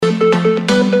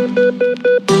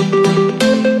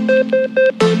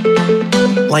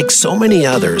Like so many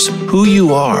others, who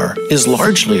you are is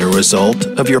largely a result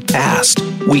of your past.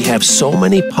 We have so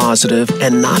many positive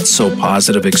and not so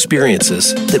positive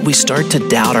experiences that we start to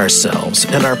doubt ourselves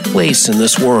and our place in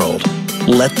this world.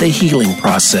 Let the healing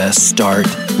process start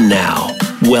now.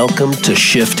 Welcome to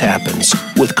Shift Happens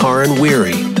with Karin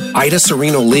Weary, Ida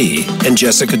Serino Lee, and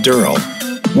Jessica Durrell.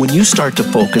 When you start to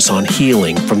focus on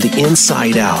healing from the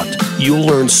inside out, you'll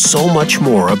learn so much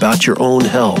more about your own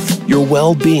health, your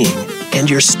well-being, and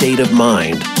your state of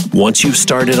mind. Once you've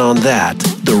started on that,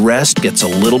 the rest gets a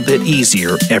little bit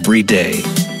easier every day.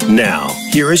 Now,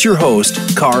 here is your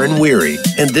host, Karin Weary,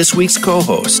 and this week's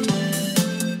co-host.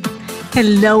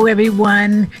 Hello,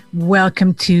 everyone.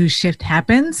 Welcome to Shift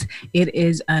Happens. It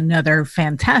is another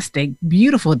fantastic,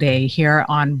 beautiful day here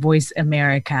on Voice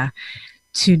America.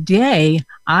 Today,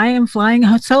 I am flying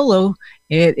solo.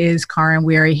 It is Karin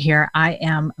Weary here. I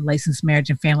am a licensed marriage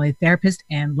and family therapist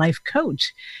and life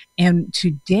coach. And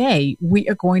today, we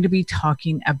are going to be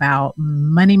talking about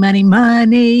money,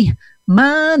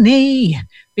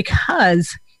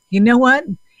 because you know what?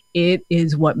 It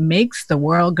is what makes the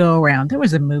world go around. There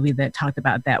was a movie that talked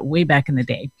about that way back in the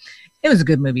day. It was a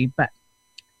good movie, but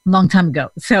a long time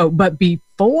ago. But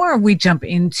before we jump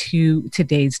into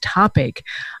today's topic,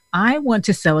 I want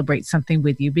to celebrate something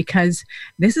with you because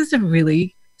this is a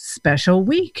really special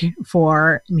week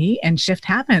for me and Shift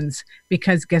Happens.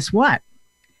 Because guess what?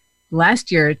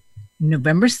 Last year,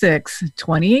 November 6,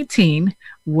 2018,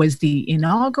 was the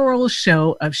inaugural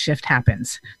show of Shift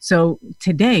Happens. So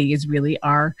today is really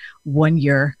our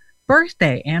 1-year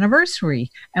birthday anniversary.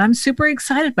 And I'm super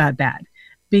excited about that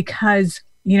because,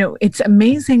 you know, it's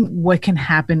amazing what can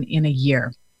happen in a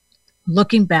year.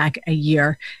 Looking back a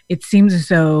year, it seems as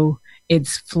though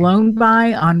it's flown by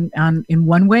in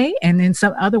one way, and in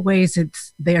some other ways, it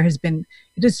has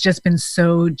just been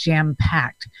so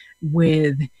jam-packed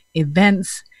with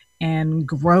events and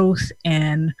growth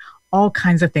and all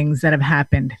kinds of things that have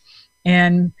happened.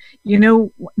 And, you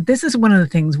know, this is one of the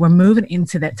things, we're moving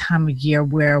into that time of year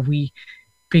where we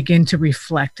begin to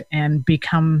reflect and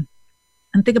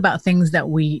think about things that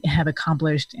we have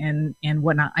accomplished and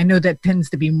whatnot. I know that tends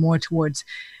to be more towards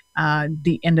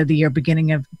the end of the year,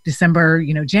 beginning of December,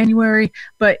 January.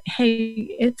 But hey,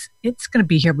 it's going to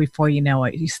be here before you know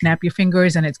it. You snap your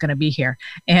fingers and it's going to be here.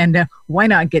 And why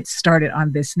not get started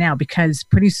on this now? Because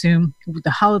pretty soon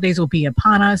the holidays will be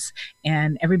upon us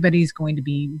and everybody's going to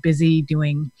be busy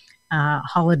doing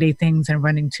holiday things and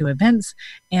running to events.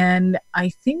 And I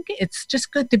think it's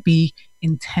just good to be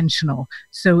intentional.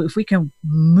 So if we can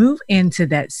move into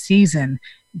that season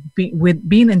with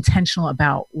being intentional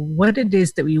about what it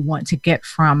is that we want to get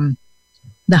from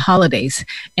the holidays.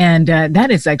 And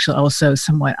that is actually also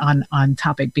somewhat on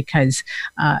topic because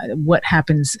what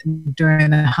happens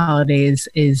during the holidays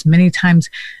is many times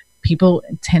people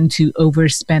tend to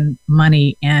overspend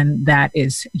money, and that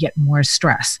is yet more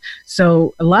stress.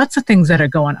 So lots of things that are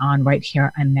going on right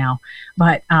here and now.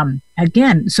 But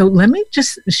again, so let me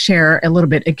just share a little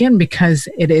bit, again, because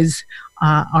it is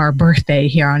our birthday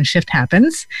here on Shift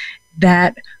Happens,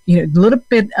 that, a little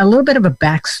bit of a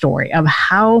backstory of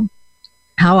how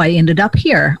I ended up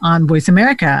here on Voice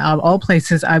America. Of all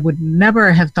places, I would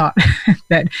never have thought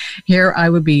that here I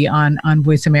would be on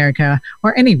Voice America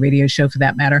or any radio show for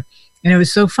that matter. And it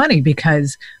was so funny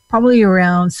because probably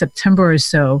around September or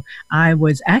so, I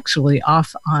was actually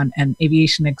off on an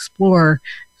Aviation Explorer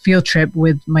field trip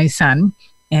with my son.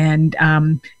 And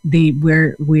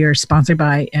we're sponsored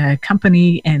by a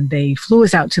company, and they flew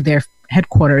us out to their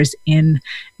headquarters in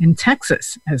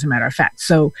Texas, as a matter of fact.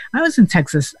 So I was in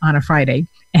Texas on a Friday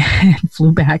and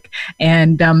flew back.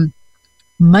 And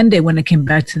Monday, when I came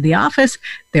back to the office,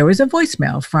 there was a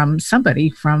voicemail from somebody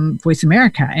from Voice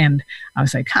America. And I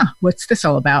was like, what's this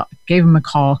all about? Gave them a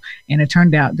call, and it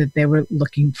turned out that they were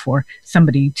looking for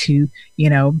somebody to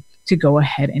go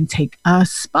ahead and take a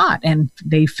spot. And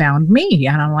they found me.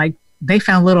 And I'm like, they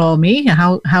found little old me?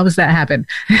 How does that happen?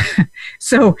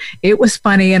 So it was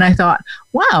funny. And I thought,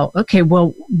 wow, okay,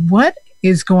 well, what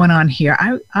is going on here?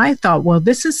 I thought, well,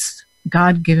 this is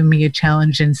God giving me a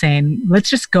challenge and saying, let's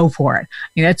just go for it.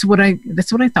 That's what I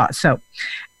thought. So,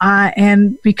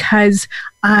 and because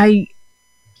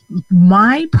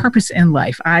my purpose in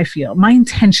life, I feel, my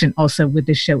intention also with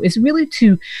this show is really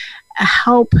to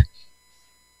help,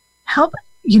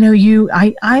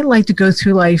 I like to go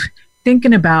through life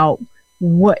thinking about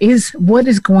what is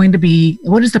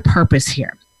the purpose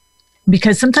here?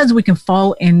 Because sometimes we can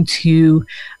fall into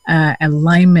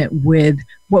alignment with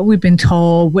what we've been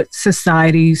told, what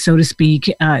society, so to speak,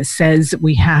 says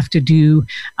we have to do.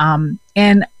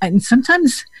 And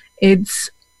sometimes it's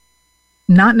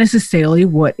not necessarily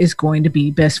what is going to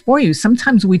be best for you.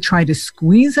 Sometimes we try to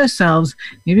squeeze ourselves,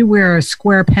 maybe we're a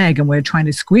square peg and we're trying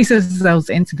to squeeze ourselves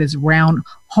into this round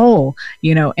hole,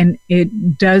 and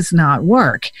it does not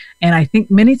work. And I think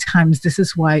many times this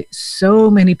is why so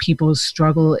many people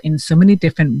struggle in so many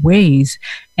different ways.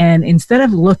 And instead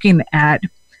of looking at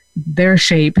their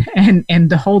shape and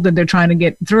the hole that they're trying to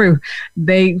get through,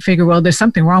 they figure, well, there's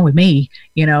something wrong with me.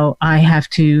 I have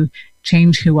to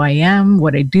change who I am,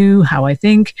 what I do, how I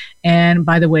think, and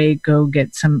by the way, go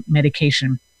get some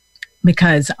medication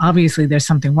because obviously there's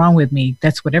something wrong with me.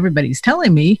 That's what everybody's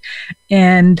telling me.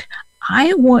 And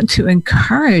I want to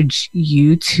encourage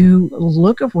you to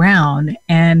look around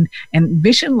and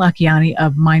Vishen Lakhiani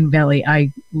of Mindvalley,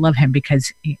 I love him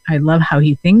because I love how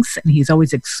he thinks, and he's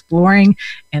always exploring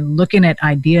and looking at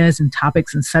ideas and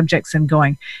topics and subjects and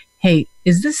going, hey,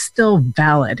 is this still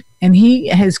valid? And he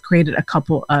has created a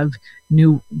couple of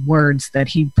new words that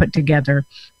he put together.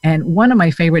 And one of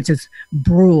my favorites is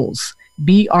BRULES,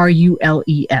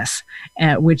 BRULES,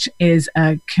 which is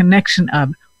a connection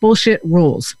of bullshit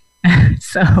rules.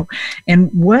 So,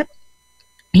 and what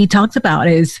he talks about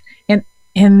is,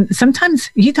 and sometimes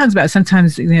he talks about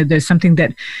there's something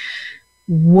that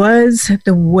was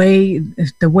the way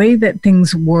that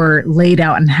things were laid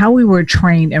out and how we were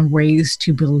trained and raised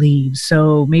to believe.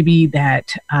 So maybe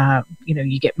that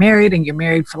you get married and you're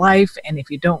married for life, and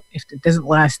if it doesn't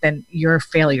last, then you're a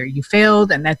failure. You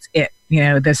failed, and that's it.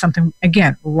 There's something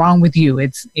again wrong with you.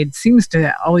 It seems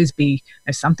to always be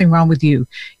there's something wrong with you.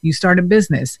 You start a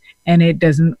business and it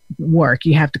doesn't work.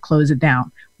 You have to close it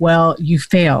down. Well, you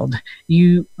failed.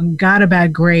 You got a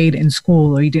bad grade in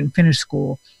school, or you didn't finish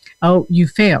school. Oh, you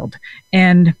failed.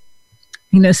 And,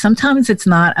 sometimes it's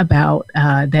not about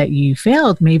that you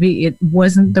failed. Maybe it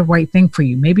wasn't the right thing for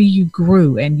you. Maybe you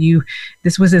grew and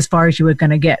this was as far as you were going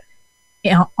to get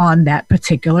on that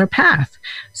particular path.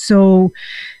 So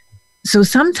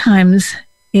sometimes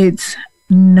it's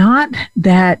not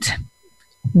that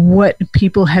what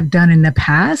people have done in the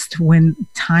past when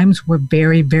times were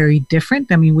very, very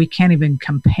different. I mean, we can't even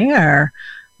compare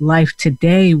life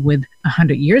today with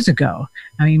 100 years ago.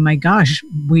 I mean, my gosh,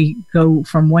 we go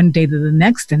from one day to the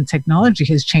next and technology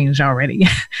has changed already,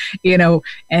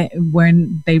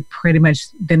 when they pretty much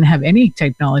didn't have any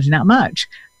technology, not much,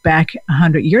 back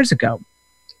 100 years ago.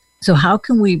 So how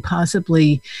can we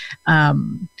possibly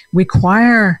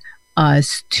require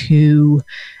us to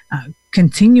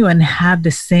continue and have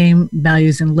the same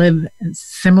values and live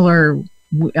similar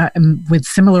with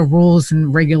similar rules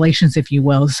and regulations, if you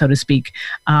will, so to speak,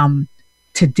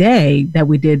 today that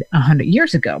we did 100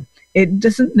 years ago? It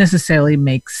doesn't necessarily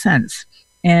make sense.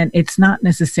 And it's not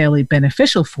necessarily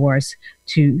beneficial for us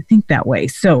to think that way.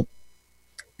 So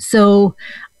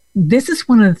this is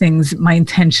one of the things, my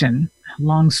intention,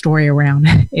 long story around,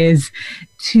 is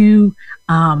to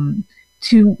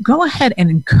go ahead and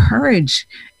encourage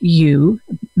you.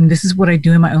 And this is what I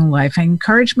do in my own life. I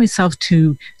encourage myself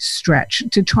to stretch,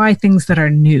 to try things that are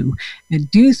new, and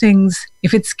do things.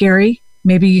 If it's scary,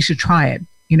 maybe you should try it,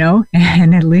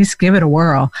 and at least give it a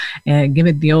whirl and give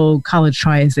it the old college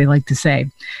try, as they like to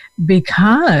say,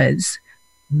 because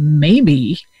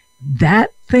maybe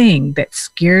that thing that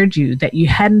scared you, that you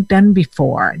hadn't done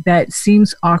before, that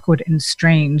seems awkward and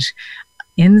strange,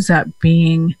 ends up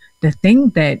being the thing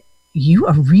that you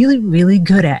are really, really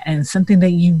good at and something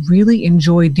that you really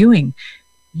enjoy doing.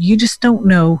 You just don't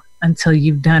know until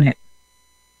you've done it.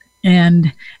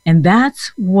 And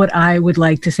that's what I would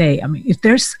like to say. I mean, if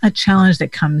there's a challenge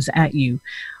that comes at you,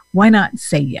 why not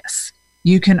say yes?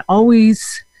 You can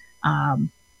always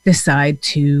decide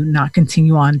to not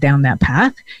continue on down that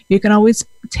path. You can always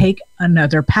take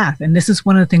another path. And this is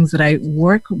one of the things that I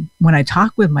work when I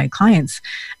talk with my clients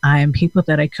and people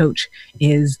that I coach,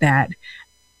 is that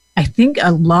I think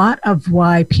a lot of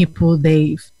why people,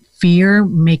 they fear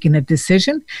making a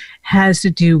decision has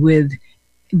to do with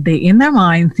they in their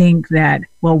mind think that,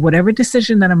 well, whatever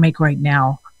decision that I make right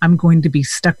now, I'm going to be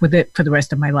stuck with it for the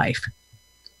rest of my life.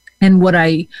 And what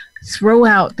I throw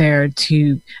out there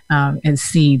to as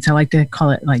seeds, I like to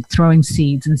call it like throwing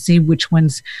seeds and see which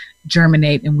ones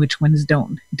germinate and which ones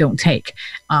don't take.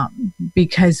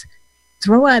 Because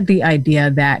throw out the idea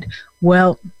that,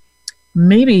 well,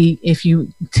 maybe if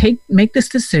you make this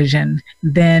decision,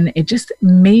 then it just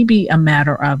may be a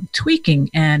matter of tweaking,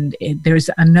 and there's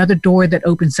another door that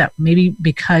opens up. Maybe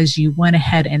because you went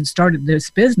ahead and started this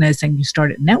business and you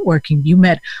started networking, you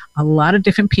met a lot of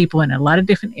different people in a lot of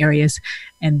different areas,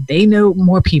 and they know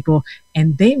more people,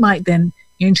 and they might then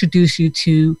introduce you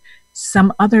to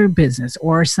some other business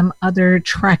or some other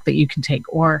track that you can take,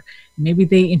 or maybe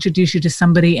they introduce you to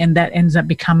somebody and that ends up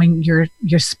becoming your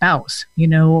spouse,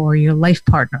 or your life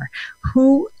partner.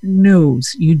 Who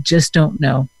knows? You just don't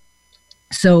know.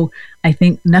 So I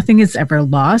think nothing is ever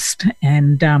lost,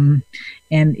 and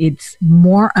it's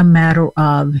more a matter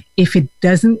of, if it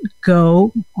doesn't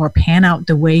go or pan out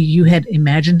the way you had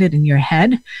imagined it in your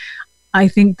head, I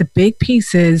think the big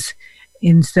piece is,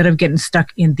 instead of getting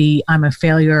stuck in the I'm a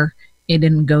failure, it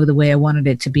didn't go the way I wanted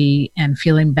it to be, and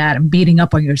feeling bad and beating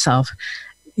up on yourself,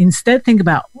 instead think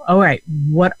about, all right,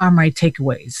 what are my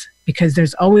takeaways? Because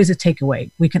there's always a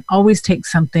takeaway. We can always take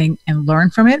something and learn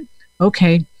from it.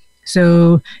 Okay,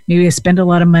 so maybe I spend a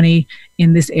lot of money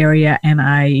in this area, and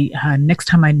I next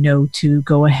time I know to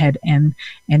go ahead and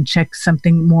check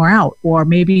something more out. Or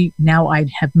maybe now I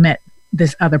have met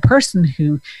this other person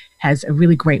who has a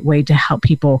really great way to help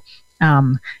people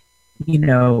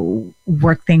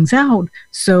work things out.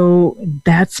 So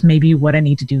that's maybe what I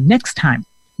need to do next time.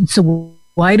 So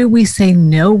why do we say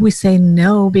no? We say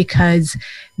no because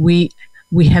we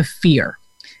have fear,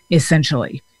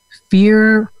 essentially.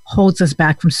 Fear holds us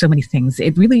back from so many things.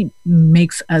 It really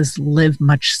makes us live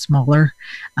much smaller,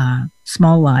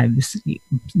 small lives. It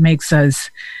makes us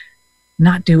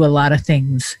not do a lot of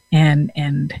things. And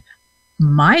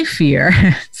my fear,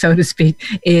 so to speak,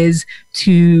 is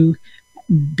to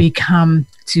be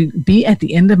at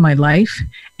the end of my life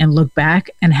and look back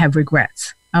and have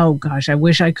regrets. Oh gosh, I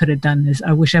wish I could have done this.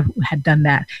 I wish I had done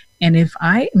that. And if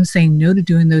I am saying no to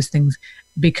doing those things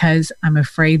because I'm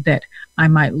afraid that I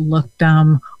might look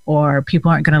dumb, or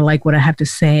people aren't going to like what I have to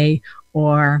say,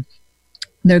 or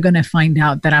they're going to find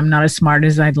out that I'm not as smart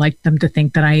as I'd like them to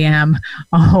think that I am,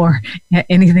 or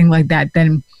anything like that,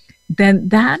 then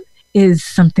that is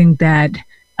something that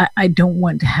I don't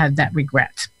want to have that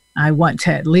regret. I want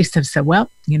to at least have said, well,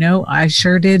 I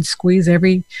sure did squeeze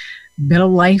every bit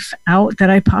of life out that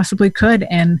I possibly could,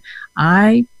 and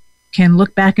I can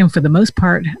look back and for the most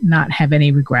part not have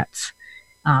any regrets.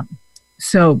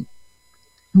 So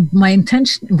my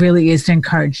intention really is to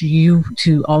encourage you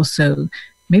to also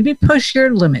maybe push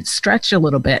your limits, stretch a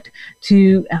little bit,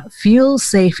 to feel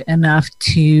safe enough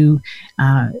to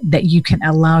that you can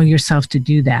allow yourself to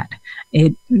do that.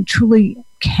 It truly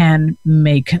can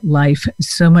make life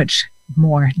so much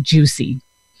more juicy.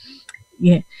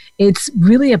 Yeah, it's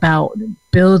really about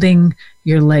building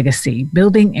your legacy,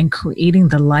 building and creating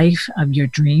the life of your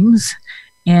dreams.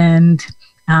 And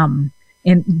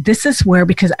this is where,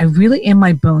 because I really in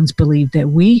my bones believe that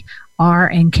we are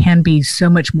and can be so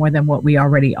much more than what we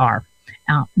already are.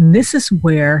 And this is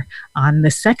where on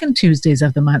the second Tuesdays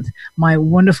of the month, my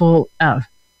wonderful,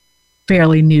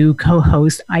 fairly new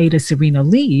co-host, Aida Serena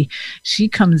Lee, she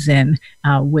comes in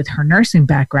with her nursing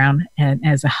background, and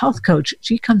as a health coach,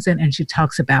 she comes in and she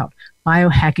talks about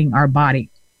biohacking our body.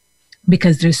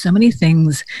 Because there's so many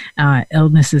things,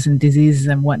 illnesses and diseases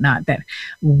and whatnot, that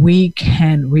we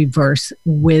can reverse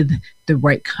with the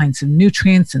right kinds of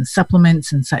nutrients and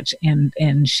supplements and such.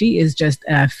 And she is just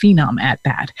a phenom at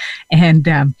that. And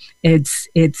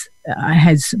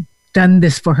has done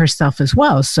this for herself as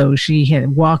well. So she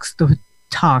walks the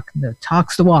talk,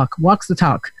 talks the walk, walks the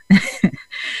talk.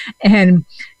 And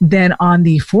then on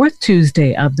the fourth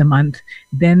Tuesday of the month,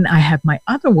 then I have my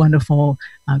other wonderful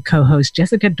co-host,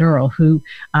 Jessica Durrell, who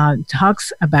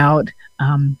talks about,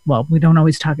 well, we don't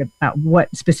always talk about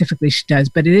what specifically she does,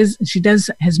 but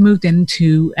has moved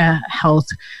into a health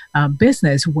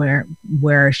business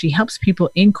where she helps people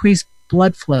increase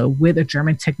blood flow with a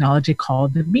German technology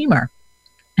called the Beamer.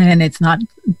 And it's not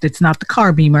the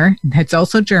car Beamer. It's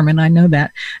also German. I know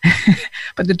that,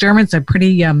 but the Germans are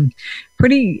pretty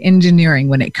engineering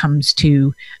when it comes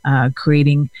to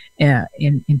creating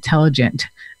intelligent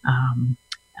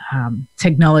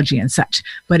technology and such.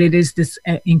 But it is this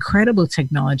incredible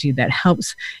technology that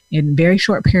helps in a very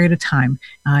short period of time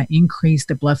increase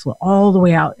the blood flow all the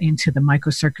way out into the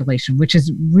microcirculation, which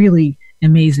is really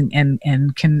amazing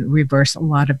and can reverse a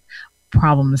lot of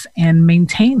problems and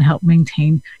help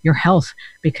maintain your health,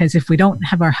 because if we don't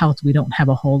have our health, we don't have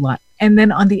a whole lot. And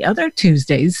then on the other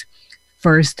Tuesdays,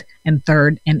 first and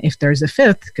third, and if there's a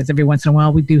fifth, because every once in a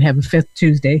while we do have a fifth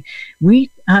Tuesday, we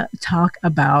talk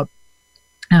about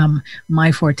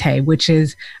My Forte, which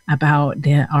is about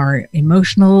our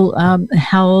emotional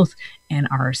health and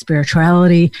our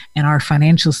spirituality and our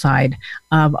financial side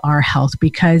of our health.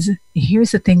 Because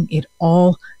here's the thing, it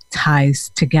all ties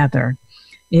together.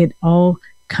 It all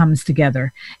comes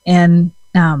together. And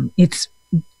it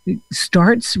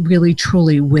starts really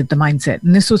truly with the mindset.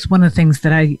 And this was one of the things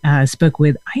that I spoke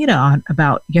with Aida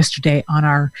about yesterday on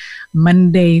our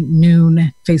Monday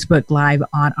noon Facebook Live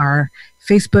on our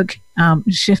Facebook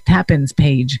Shift Happens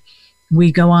page. We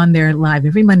go on there live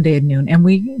every Monday at noon, and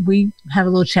we have a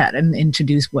little chat and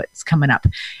introduce what's coming up.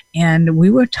 And we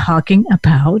were talking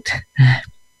about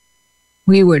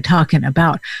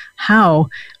how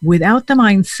without the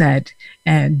mindset,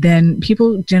 and then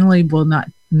people generally will not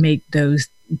make those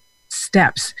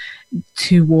steps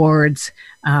towards,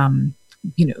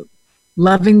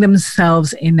 loving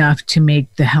themselves enough to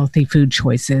make the healthy food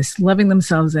choices, loving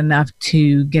themselves enough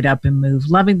to get up and move,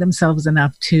 loving themselves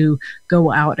enough to go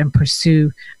out and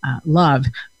pursue love,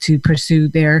 to pursue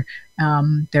their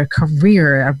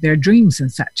career, of their dreams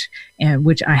and such, and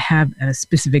which I have a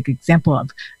specific example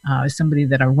of somebody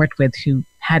that I worked with who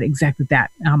had exactly that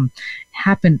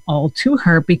happen all to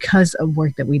her because of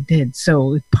work that we did.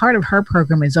 So part of her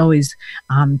program is always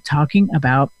talking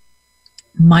about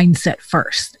mindset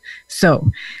first.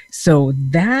 So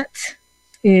that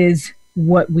is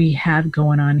what we have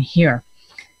going on here.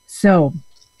 So,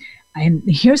 and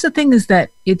here's the thing is that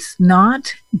it's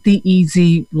not the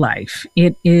easy life.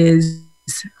 It is,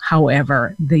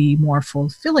 however, the more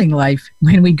fulfilling life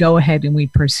when we go ahead and we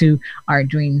pursue our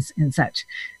dreams and such.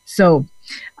 So,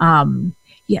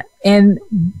 yeah, and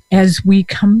as we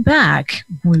come back,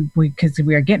 because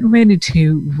we are getting ready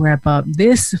to wrap up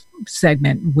this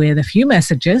segment with a few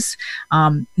messages,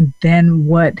 then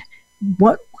what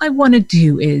I want to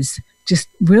do is just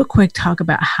real quick talk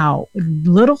about how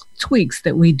little tweaks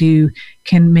that we do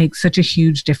can make such a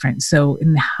huge difference. So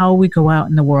in how we go out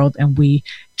in the world and we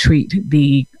treat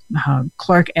the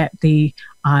clerk at the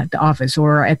office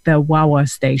or at the Wawa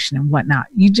station and whatnot.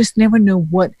 You just never know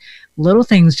what little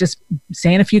things, just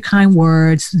saying a few kind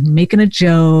words, making a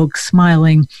joke,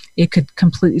 smiling, it could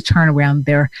completely turn around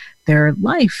their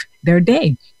life, their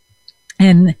day.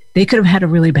 And they could have had a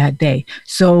really bad day.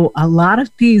 So a lot of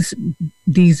these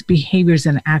behaviors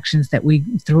and actions that we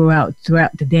throughout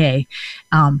the day,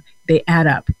 they add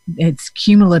up. It's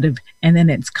cumulative and then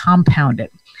it's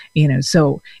compounded.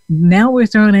 So now we're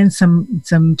throwing in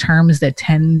some terms that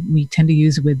we tend to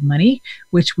use with money,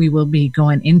 which we will be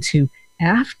going into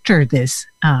after this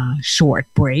short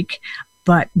break.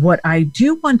 But what I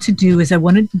do want to do is I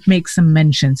want to make some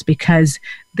mentions because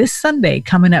this Sunday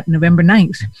coming up, November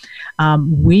 9th, I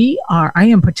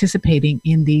am participating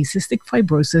in the Cystic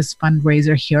Fibrosis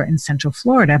fundraiser here in Central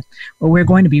Florida, where we're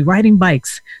going to be riding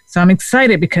bikes. So I'm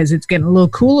excited because it's getting a little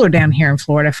cooler down here in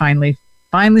Florida finally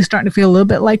starting to feel a little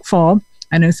bit like fall.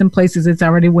 I know some places it's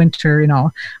already winter and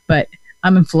all, but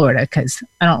I'm in Florida because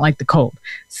I don't like the cold.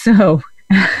 So,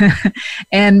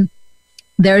 and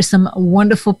there are some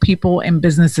wonderful people and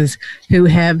businesses who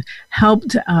have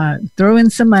helped throw in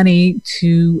some money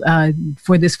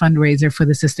for this fundraiser for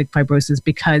the cystic fibrosis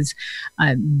because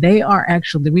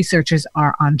the researchers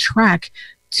are on track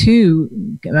to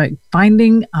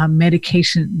finding a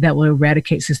medication that will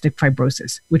eradicate cystic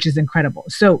fibrosis, which is incredible.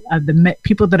 So the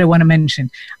people that I want to mention,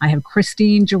 I have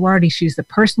Christine Girardi. She's the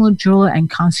personal doula and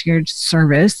concierge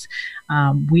service.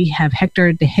 We have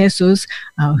Hector De Jesus,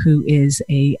 who is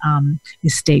a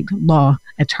estate law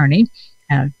attorney.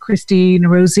 Christine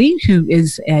Rosie, who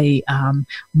is a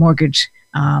mortgage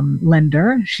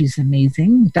lender. She's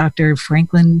amazing. Dr.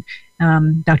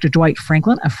 Dwight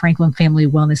Franklin of Franklin Family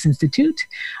Wellness Institute,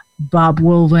 Bob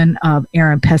Wolven of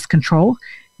Aaron Pest Control,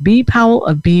 B. Powell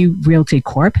of B. Realty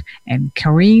Corp, and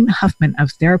Kareen Huffman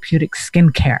of Therapeutic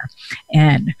Skincare.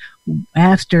 And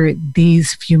after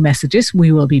these few messages,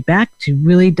 we will be back to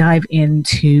really dive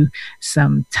into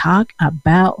some talk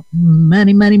about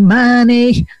money.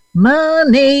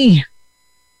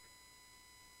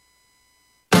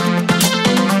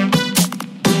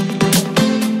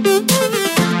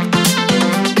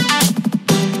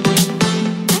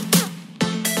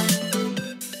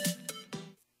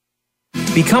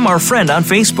 Become our friend on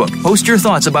Facebook. Post your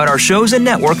thoughts about our shows and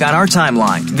network on our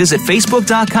timeline. Visit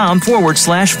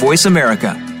facebook.com/Voice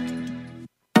America.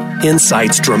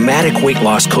 Insight's dramatic weight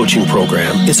loss coaching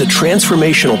program is a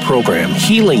transformational program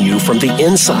healing you from the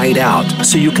inside out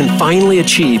so you can finally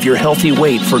achieve your healthy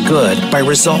weight for good by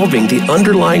resolving the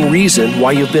underlying reason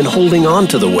why you've been holding on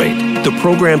to the weight. The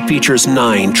program features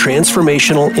 9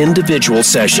 transformational individual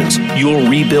sessions. You'll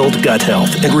rebuild gut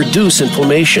health and reduce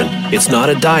inflammation. It's not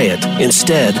a diet.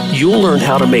 Instead, you'll learn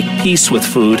how to make peace with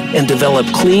food and develop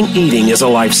clean eating as a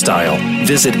lifestyle.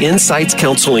 Visit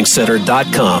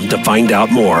InsightsCounselingCenter.com to find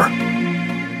out more.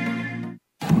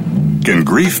 Can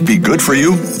grief be good for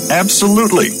you?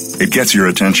 Absolutely. It gets your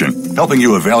attention, helping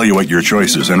you evaluate your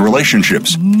choices and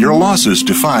relationships. Your losses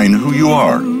define who you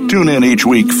are. Tune in each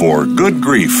week for Good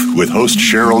Grief with host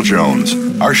Cheryl Jones.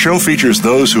 Our show features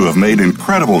those who have made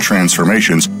incredible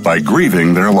transformations by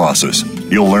grieving their losses.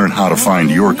 You'll learn how to find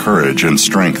your courage and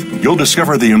strength. You'll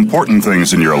discover the important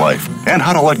things in your life and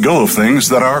how to let go of things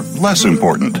that are less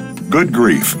important. Good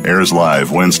Grief airs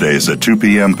live Wednesdays at 2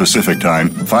 p.m. Pacific Time,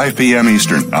 5 p.m.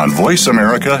 Eastern on Voice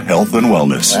America Health and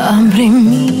Wellness.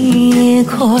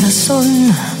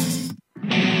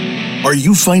 Are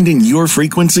you finding your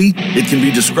frequency? It can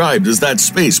be described as that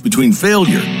space between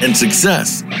failure and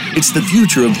success. It's the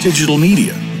future of digital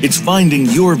media. It's finding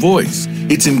your voice.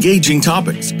 It's engaging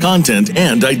topics, content,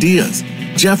 and ideas.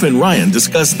 Jeff and Ryan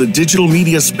discuss the digital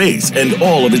media space and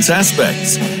all of its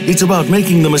aspects. It's about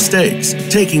making the mistakes,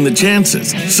 taking the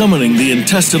chances, summoning the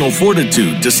intestinal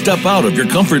fortitude to step out of your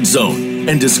comfort zone,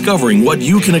 and discovering what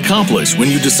you can accomplish when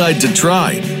you decide to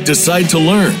try, decide to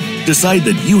learn, decide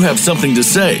that you have something to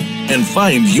say, and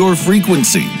find your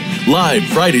frequency. Live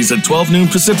Fridays at 12 noon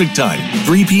Pacific Time,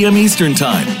 3 p.m. Eastern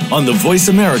Time on the Voice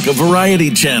America Variety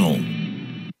Channel.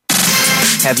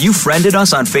 Have you friended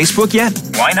us on Facebook yet?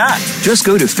 Why not? Just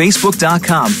go to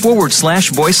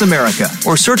facebook.com/Voice America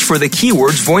or search for the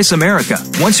keywords Voice America.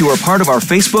 Once you are part of our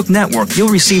Facebook network, you'll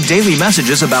receive daily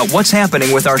messages about what's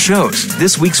happening with our shows,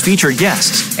 this week's featured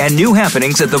guests, and new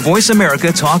happenings at the Voice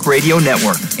America Talk Radio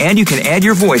Network. And you can add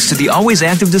your voice to the always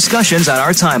active discussions on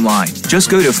our timeline. Just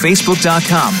go to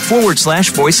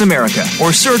facebook.com/Voice America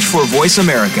or search for Voice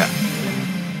America.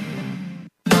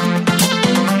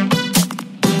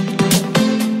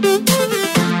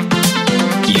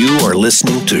 You are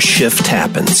listening to Shift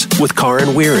Happens with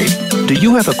Karen Weary. Do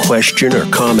you have a question or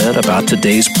comment about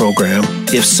today's program?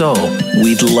 If so,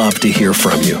 we'd love to hear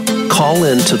from you. Call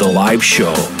in to the live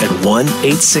show at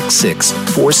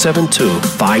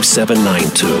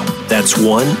 1-866-472-5792. That's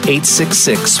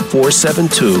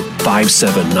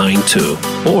 1-866-472-5792.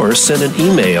 Or send an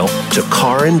email to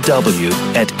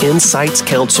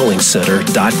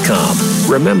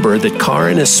KarenW@InsightsCounselingCenter.com. Remember that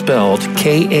Karen is spelled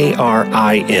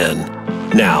Karin.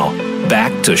 Now,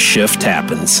 back to Shift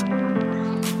Happens.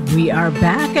 We are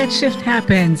back at Shift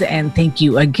Happens, and thank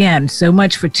you again so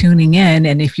much for tuning in.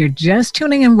 And if you're just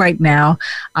tuning in right now,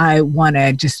 I want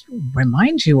to just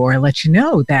remind you or let you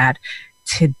know that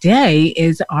today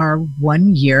is our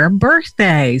 1-year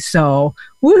birthday. So,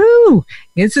 woohoo!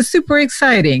 It's super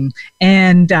exciting.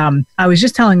 And I was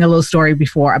just telling a little story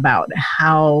before about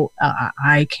how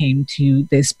I came to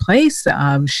this place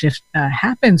of Shift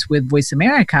Happens with Voice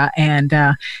America. And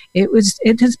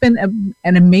it has been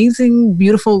an amazing,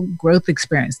 beautiful growth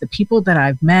experience. The people that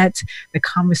I've met, the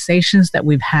conversations that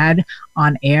we've had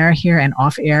on air here and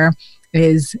off air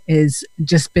is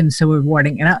just been so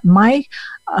rewarding. And my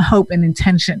hope and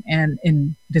intention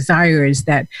and desire is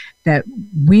that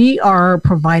we are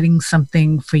providing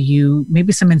something for you,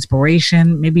 maybe some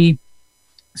inspiration, maybe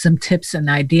some tips and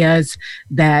ideas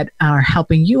that are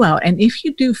helping you out. And if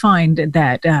you do find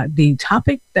that the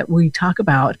topic that we talk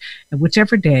about,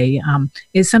 whichever day,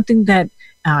 is something that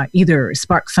either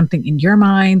sparks something in your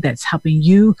mind that's helping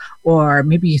you, or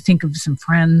maybe you think of some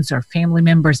friends or family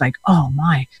members like, oh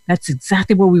my, that's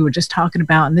exactly what we were just talking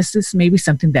about, and this is maybe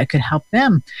something that could help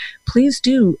them, please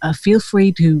do feel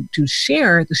free to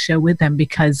share the show with them,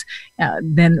 because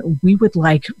then we would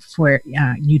like for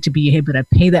you to be able to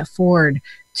pay that forward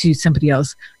to somebody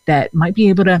else that might be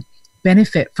able to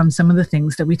benefit from some of the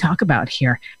things that we talk about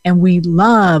here. And we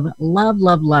love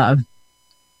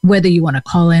whether you want to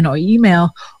call in or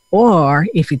email, or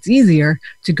if it's easier,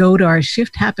 to go to our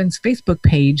Shift Happens Facebook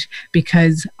page,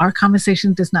 because our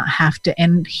conversation does not have to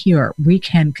end here. We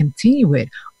can continue it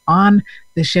on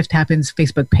the Shift Happens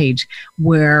Facebook page,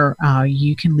 where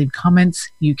you can leave comments,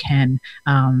 you can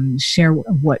share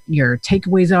what your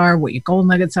takeaways are, what your gold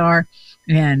nuggets are,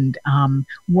 and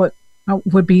what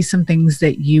would be some things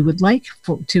that you would like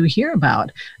to hear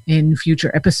about in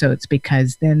future episodes,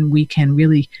 because then we can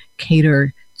really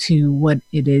cater to what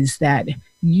it is that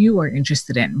you are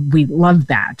interested in. We love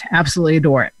that. Absolutely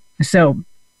adore it. So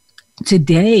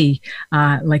today,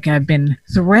 like I've been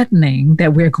threatening,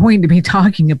 that we're going to be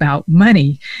talking about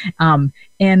money. And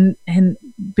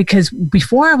because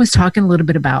before I was talking a little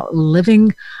bit about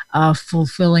living a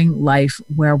fulfilling life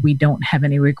where we don't have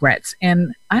any regrets.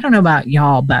 And I don't know about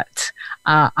y'all, but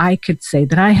I could say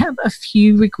that I have a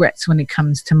few regrets when it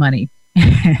comes to money.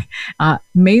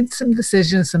 Made some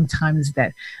decisions sometimes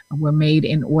that were made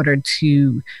in order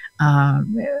to,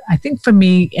 I think for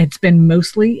me, it's been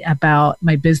mostly about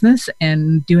my business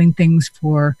and doing things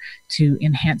to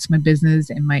enhance my business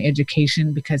and my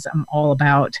education, because I'm all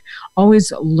about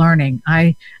always learning.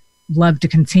 I love to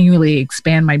continually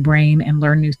expand my brain and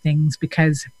learn new things,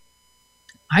 because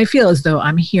I feel as though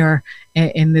I'm here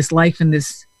in this life, in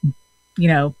this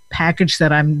package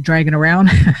that I'm dragging around.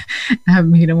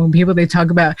 When people, they talk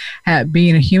about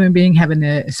being a human being, having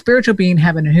a spiritual being,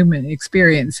 having a human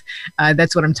experience,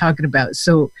 that's what I'm talking about.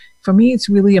 So for me, it's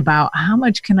really about how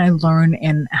much can I learn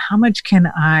and how much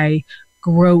can I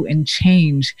grow and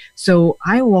change. So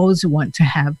I always want to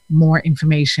have more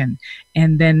information.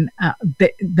 And then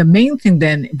the main thing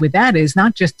then with that is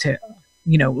not just to,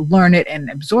 learn it and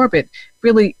absorb it.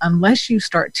 Really, unless you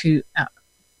start to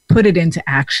put it into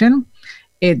action,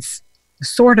 it's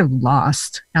sort of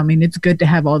lost. I mean, it's good to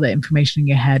have all the information in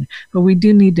your head, but we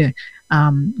do need to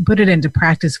put it into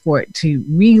practice for it to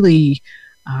really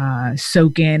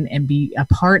soak in and be a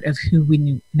part of who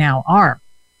we now are.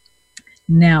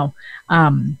 Now,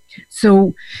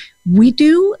 so we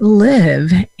do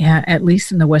live, at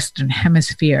least in the Western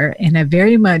Hemisphere, in a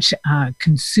very much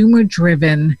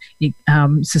consumer-driven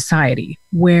society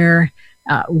where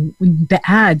the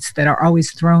ads that are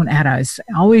always thrown at us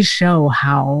always show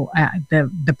how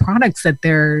the products that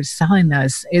they're selling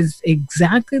us is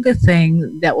exactly the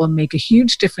thing that will make a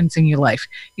huge difference in your life.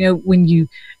 When you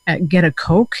get a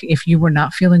Coke, if you were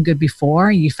not feeling good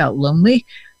before, you felt lonely,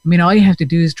 all you have to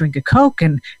do is drink a Coke,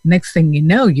 and next thing you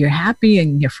know, you're happy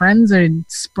and your friends are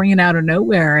springing out of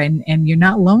nowhere, and you're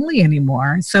not lonely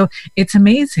anymore. So it's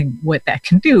amazing what that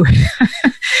can do.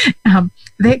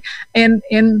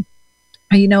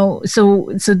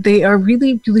 So they are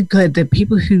really, really good. The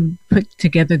people who put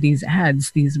together these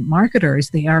ads, these marketers,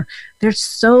 they're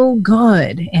so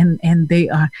good, and they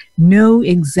know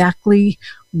exactly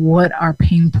what our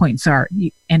pain points are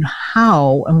and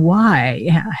how and why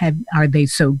are they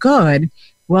so good.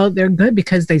 Well, they're good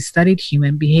because they studied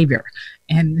human behavior,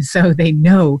 and so they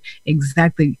know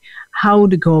exactly how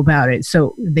to go about it.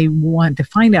 So they want to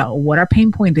find out what our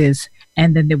pain point is,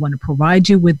 and then they want to provide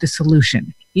you with the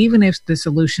solution, even if the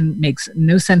solution makes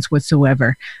no sense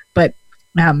whatsoever. But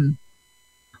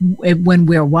when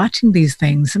we're watching these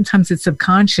things, sometimes it's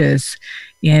subconscious,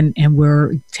 and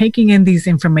we're taking in these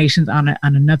informations on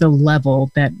another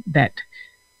level that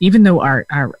even though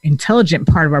our intelligent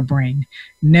part of our brain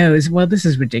knows, well, this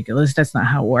is ridiculous, that's not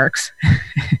how it works.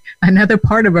 Another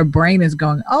part of our brain is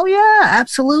going, oh yeah,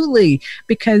 absolutely.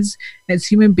 Because as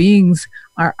human beings,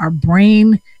 our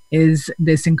brain is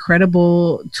this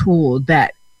incredible tool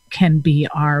that can be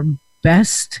our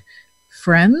best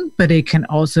friend, but it can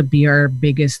also be our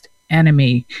biggest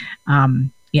enemy.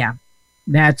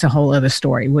 That's a whole other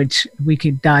story, which we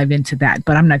could dive into that,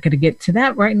 but I'm not going to get to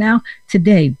that right now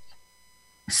today.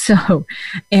 So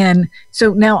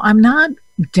now I'm not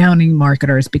downing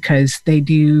marketers, because they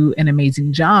do an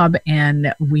amazing job,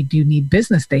 and we do need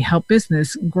business. They help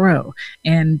business grow.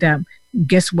 And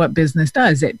guess what business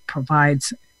does? It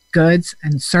provides goods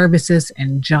and services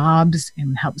and jobs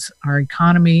and helps our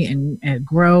economy and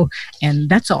grow. And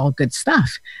that's all good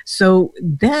stuff. So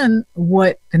then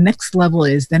what the next level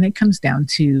is, then it comes down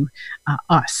to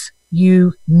us,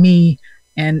 you, me,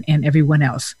 and everyone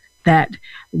else. That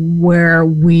where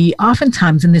we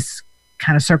oftentimes, and this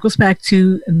kind of circles back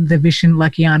to the Vishen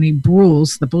Lakhiani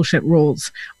rules, the bullshit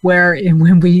rules, where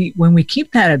when we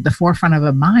keep that at the forefront of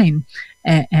our mind,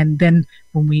 and then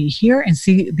when we hear and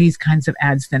see these kinds of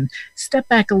ads, then step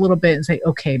back a little bit and say,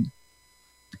 okay,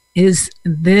 is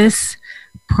this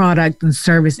product and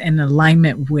service in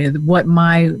alignment with what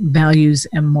my values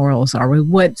and morals are, with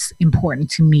what's important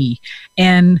to me,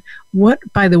 and what,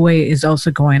 by the way, is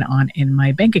also going on in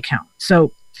my bank account.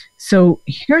 So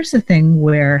here's the thing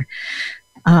where,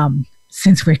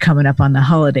 since we're coming up on the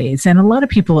holidays, and a lot of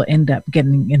people end up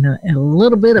getting in a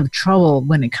little bit of trouble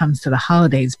when it comes to the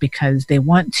holidays, because they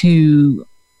want to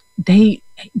be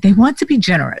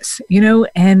generous,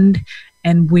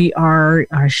 and we are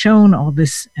shown all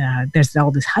this, there's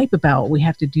all this hype about we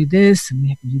have to do this and we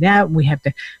have to do that. We have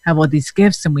to have all these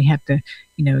gifts, and we have to,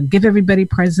 give everybody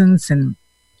presents,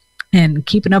 and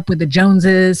keeping up with the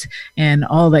Joneses and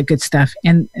all that good stuff.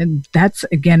 And that's,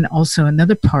 again, also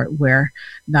another part where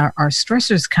our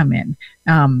stressors come in.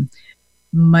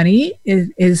 Money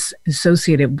is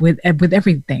associated with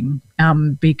everything,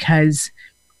 because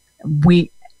we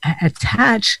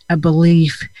attach a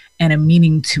belief and a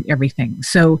meaning to everything.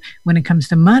 So when it comes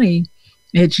to money,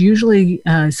 it's usually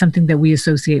something that we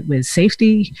associate with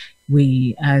safety.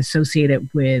 We associate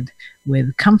it with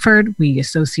comfort. We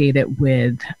associate it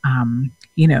with,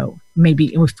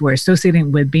 maybe if we're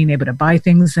associating with being able to buy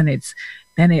things, then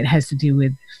it has to do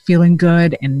with feeling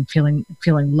good and feeling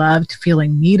loved,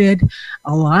 feeling needed,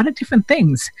 a lot of different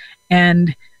things.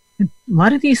 And a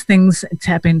lot of these things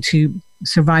tap into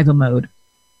survival mode.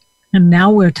 And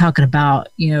now we're talking about,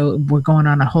 we're going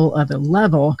on a whole other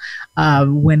level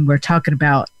when we're talking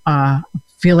about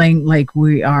feeling like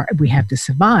we have to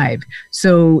survive.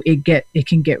 So it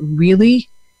can get really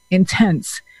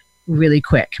intense really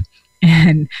quick.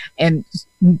 And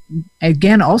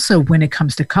again, also when it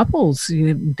comes to couples,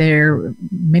 there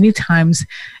many times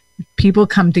people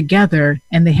come together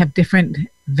and they have different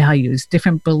values,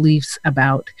 different beliefs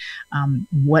about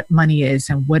what money is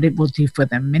and what it will do for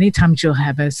them. Many times you'll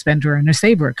have a spender and a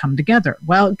saver come together.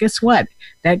 Well, guess what?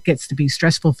 That gets to be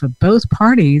stressful for both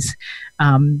parties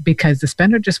because the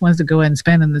spender just wants to go and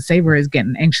spend, and the saver is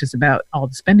getting anxious about all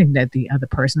the spending that the other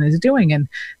person is doing, and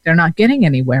they're not getting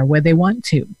anywhere where they want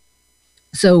to.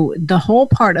 So the whole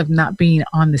part of not being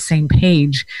on the same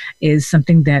page is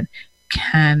something that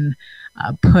can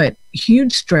put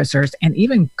huge stressors and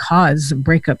even cause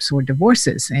breakups or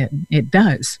divorces. And it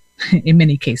does in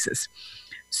many cases.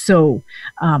 So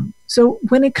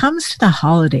when it comes to the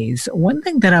holidays, one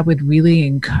thing that I would really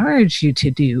encourage you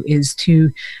to do is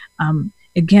to,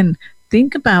 again,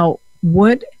 think about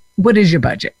what is your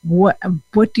budget? What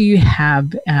do you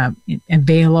have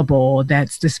available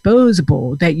that's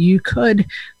disposable that you could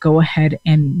go ahead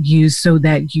and use so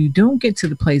that you don't get to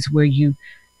the place where you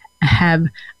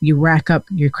rack up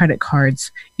your credit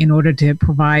cards in order to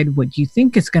provide what you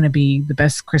think is going to be the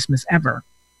best Christmas ever.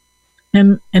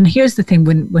 And here's the thing,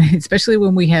 when especially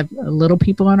when we have little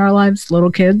people in our lives,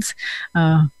 little kids,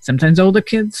 sometimes older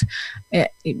kids,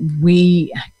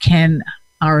 we can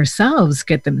ourselves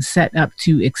get them set up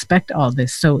to expect all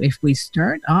this. So if we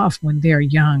start off when they're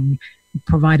young,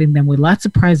 providing them with lots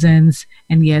of presents,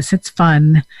 and yes, it's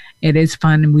fun. It is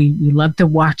fun. And we love to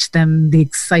watch them, the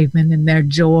excitement and their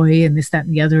joy and this, that,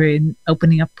 and the other, in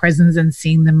opening up presents and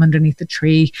seeing them underneath the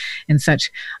tree and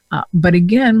such. But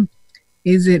again,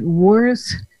 is it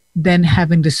worth then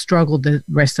having to struggle the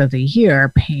rest of the year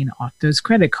paying off those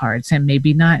credit cards and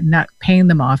maybe not paying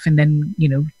them off, and then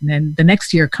then the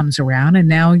next year comes around and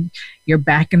now you're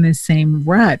back in the same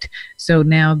rut. So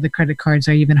now the credit cards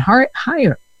are even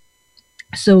higher.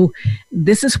 So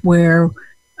this is where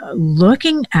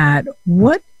looking at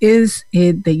what is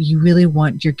it that you really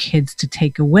want your kids to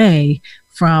take away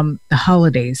from the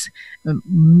holidays.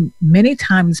 Many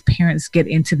times parents get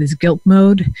into this guilt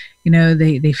mode.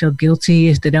 They feel guilty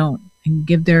if they don't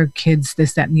give their kids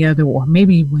this, that, and the other. Or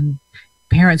maybe when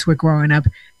parents were growing up,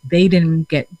 they didn't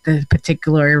get the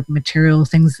particular material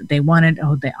things that they wanted.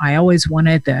 I always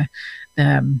wanted that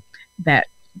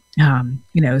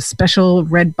special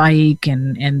red bike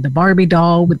and the Barbie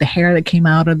doll with the hair that came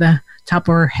out of the top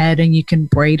of her head and you can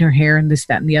braid her hair and this,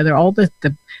 that, and the other. All the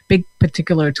big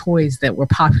particular toys that were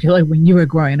popular when you were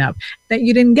growing up that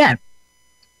you didn't get.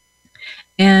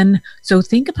 And so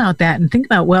think about that and think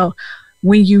about, well,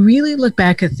 when you really look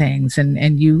back at things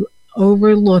and you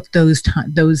overlook those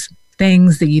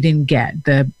things that you didn't get,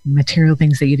 the material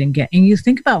things that you didn't get, and you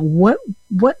think about what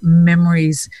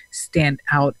memories stand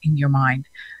out in your mind.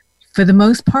 For the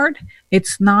most part,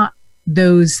 it's not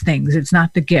those things. It's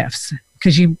not the gifts,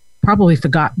 because you probably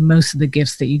forgot most of the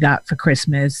gifts that you got for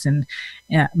Christmas,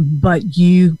 but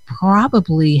you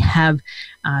probably have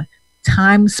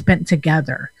time spent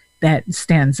together that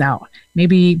stands out.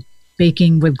 Maybe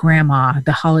baking with grandma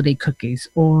the holiday cookies,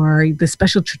 or the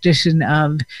special tradition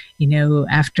of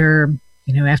after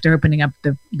opening up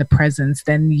the presents,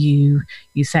 then you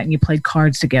sat and you played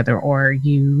cards together, or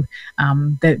the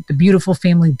beautiful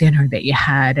family dinner that you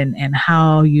had, and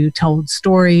how you told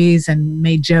stories and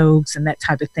made jokes and that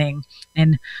type of thing.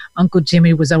 And Uncle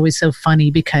Jimmy was always so funny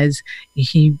because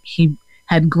he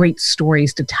had great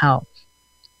stories to tell.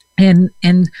 And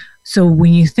so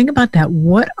when you think about that,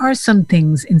 what are some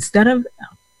things, instead of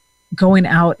going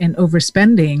out and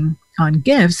overspending on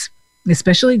gifts,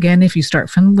 especially again if you start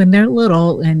from when they're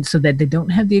little, and so that they don't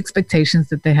have the expectations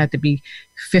that they have to be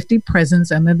 50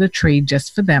 presents under the tree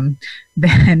just for them,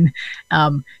 then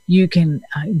you can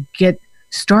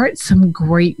start some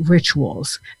great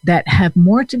rituals that have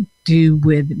more to do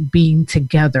with being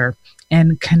together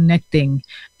and connecting,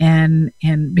 and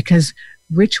because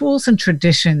rituals and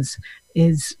traditions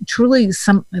is truly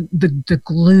the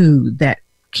glue that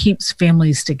keeps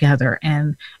families together,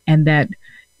 and that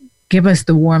give us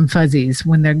the warm fuzzies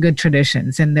when they're good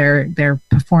traditions and they're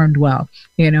performed well.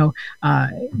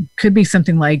 Could be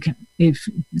something like, if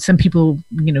some people,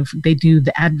 they do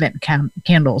the Advent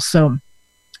candles. So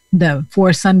the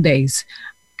 4 Sundays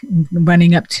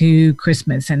running up to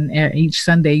Christmas, and each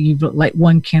Sunday you light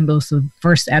one candle. So the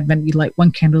first Advent you light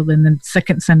one candle, and then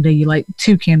second Sunday you light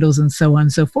 2 candles, and so on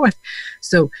and so forth.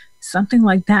 So something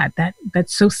like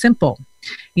that's so simple.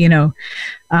 And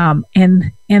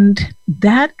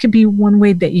that could be one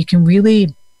way that you can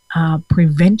really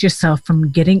prevent yourself from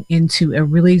getting into a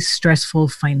really stressful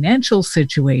financial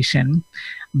situation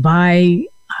by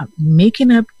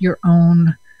making up your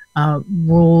own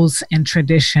rules and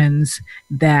traditions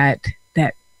that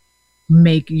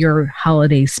make your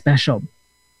holiday special.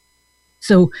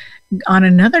 So on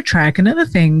another track, another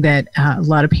thing that a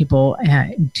lot of people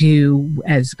do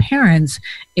as parents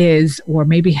is, or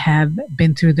maybe have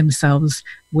been through themselves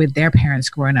with their parents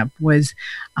growing up, was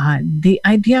the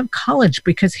idea of college.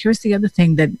 Because here's the other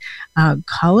thing, that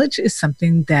college is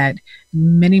something that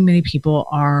many people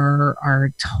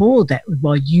are told that,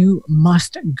 well, you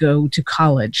must go to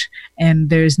college. And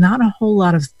there's not a whole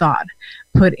lot of thought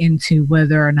put into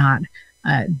whether or not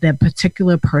that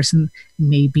particular person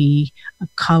may be a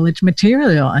college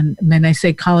material. And when I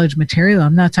say college material,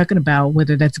 I'm not talking about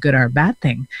whether that's a good or a bad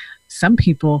thing. Some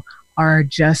people are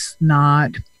just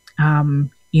not,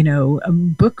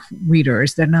 book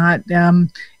readers. They're not,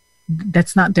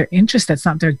 that's not their interest. That's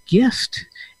not their gift.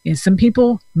 And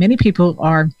many people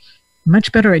are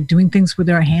much better at doing things with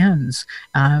their hands.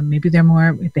 Maybe they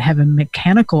have a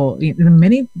mechanical,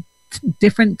 many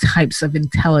different types of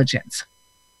intelligence.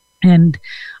 And,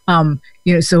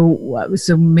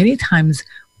 so many times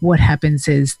what happens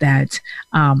is that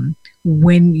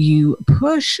when you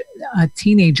push a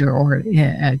teenager or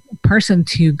a person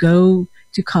to go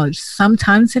to college,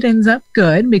 sometimes it ends up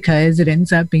good, because it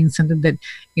ends up being something that,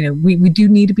 we do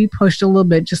need to be pushed a little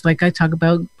bit, just like I talk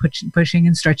about pushing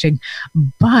and stretching.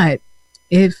 But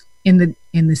if in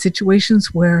the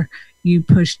situations where you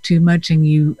push too much and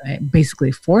you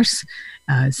basically force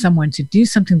someone to do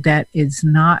something that is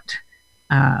not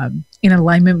in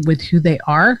alignment with who they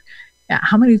are.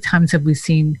 How many times have we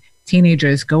seen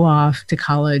teenagers go off to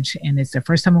college and it's their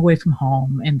first time away from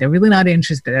home and they're really not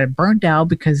interested, they're burnt out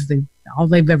because all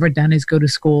they've ever done is go to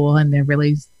school and they're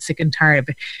really sick and tired of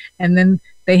it. And then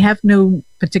they have no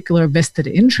particular vested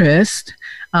interest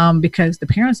because the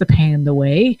parents are paying the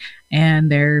way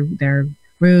and their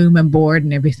room and board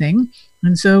and everything.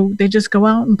 And so they just go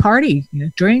out and party,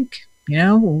 drink,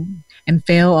 and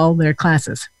fail all their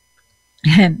classes.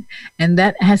 And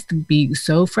that has to be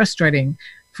so frustrating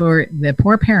for the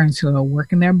poor parents who are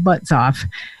working their butts off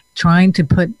trying to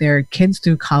put their kids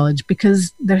through college,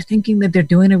 because they're thinking that they're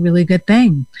doing a really good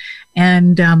thing.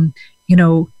 And, and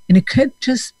it could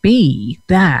just be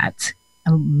that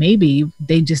maybe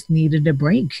they just needed a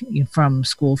break from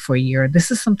school for a year.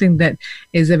 This is something that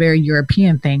is a very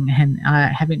European thing. And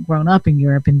having grown up in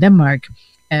Europe and Denmark,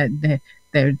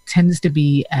 there tends to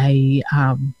be a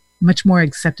much more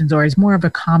acceptance, or is more of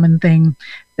a common thing,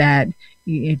 that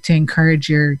to encourage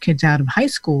your kids out of high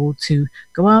school to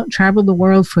go out, travel the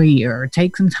world for a year, or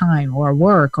take some time, or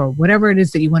work, or whatever it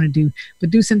is that you want to do,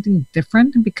 but do something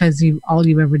different, because all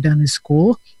you've ever done is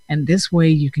school. And this way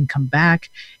you can come back,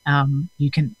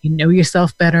 you know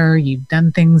yourself better, you've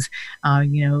done things,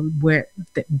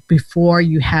 before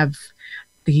you have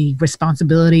the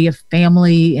responsibility of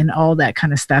family and all that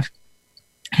kind of stuff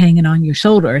hanging on your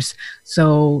shoulders.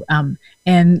 So,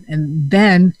 and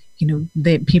then,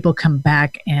 people come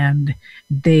back and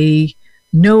they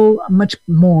know much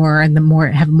more, and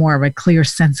have more of a clear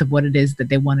sense of what it is that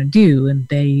they want to do. And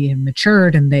they have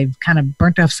matured and they've kind of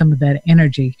burnt off some of that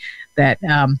energy that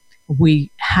we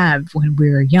have when we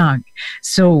were young.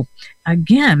 So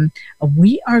again,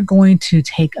 we are going to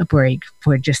take a break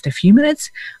for just a few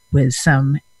minutes with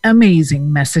some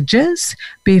amazing messages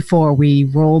before we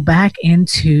roll back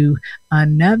into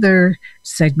another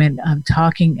segment of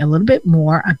talking a little bit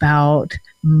more about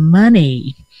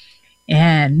money.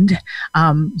 And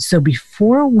so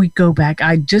before we go back,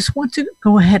 I just want to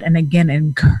go ahead and again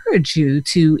encourage you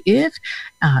to, if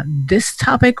this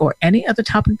topic or any other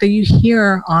topic that you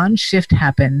hear on Shift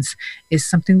Happens is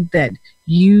something that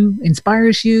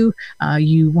inspires you,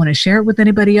 you want to share it with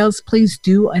anybody else, please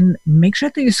do. And make sure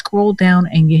that you scroll down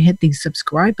and you hit the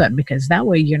subscribe button, because that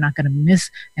way you're not going to miss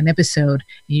an episode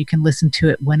and you can listen to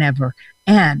it whenever.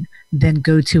 And then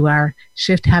go to our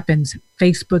Shift Happens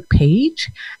Facebook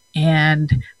page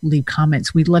and leave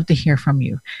comments. We'd love to hear from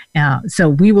you. So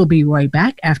we will be right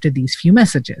back after these few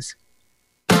messages.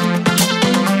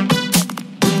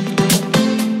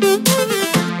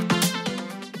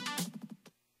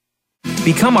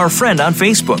 Become our friend on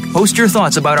Facebook. Post your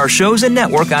thoughts about our shows and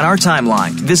network on our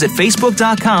timeline. Visit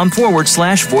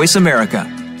facebook.com/Voice America.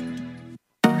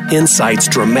 Insight's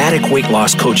dramatic weight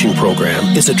loss coaching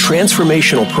program is a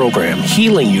transformational program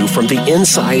healing you from the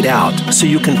inside out so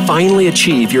you can finally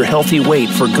achieve your healthy weight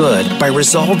for good by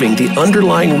resolving the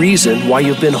underlying reason why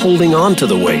you've been holding on to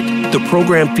the weight. The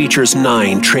program features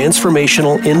 9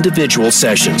 transformational individual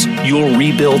sessions. You'll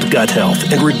rebuild gut health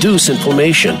and reduce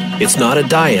inflammation. It's not a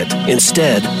diet.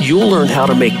 Instead, you'll learn how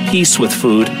to make peace with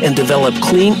food and develop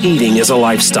clean eating as a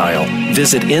lifestyle.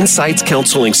 Visit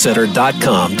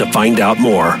InsightsCounselingCenter.com to find out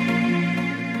more.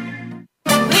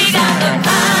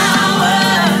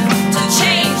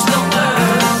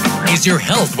 Is your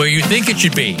health where you think it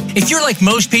should be? If you're like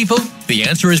most people, the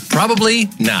answer is probably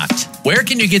not. Where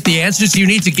can you get the answers you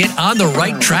need to get on the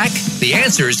right track? The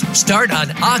answers start on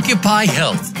Occupy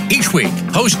Health. Each week,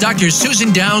 host Dr.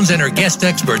 Susan Downs and her guest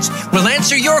experts will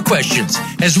answer your questions,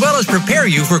 as well as prepare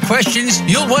you for questions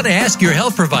you'll want to ask your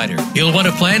health provider. You'll want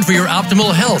to plan for your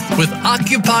optimal health with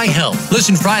Occupy Health.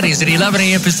 Listen Fridays at 11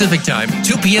 a.m. Pacific Time,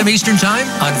 2 p.m. Eastern Time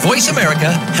on Voice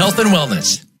America Health and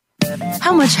Wellness.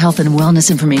 How much health and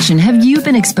wellness information have you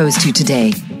been exposed to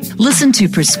today? Listen to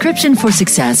Prescription for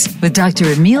Success with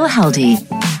Dr. Emil Haldi.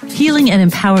 Healing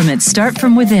and empowerment start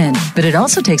from within, but it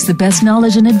also takes the best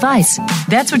knowledge and advice.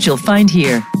 That's what you'll find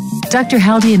here. Dr.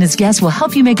 Haldi and his guests will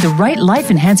help you make the right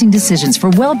life-enhancing decisions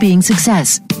for well-being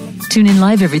success. Tune in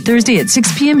live every Thursday at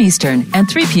 6 p.m. Eastern and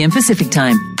 3 p.m. Pacific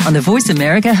Time on the Voice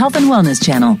America Health and Wellness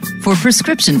channel for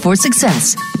Prescription for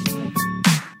Success.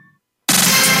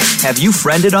 Have you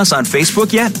friended us on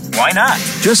Facebook yet? Why not?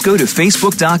 Just go to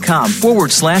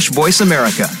facebook.com/Voice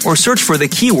America or search for the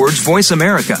keywords Voice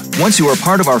America. Once you are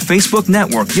part of our Facebook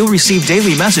network, you'll receive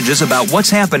daily messages about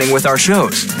what's happening with our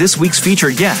shows, this week's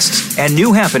featured guests, and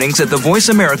new happenings at the Voice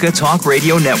America Talk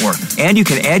Radio Network. And you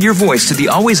can add your voice to the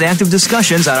always active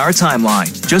discussions on our timeline.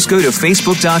 Just go to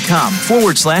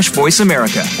facebook.com/Voice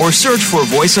America or search for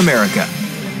Voice America.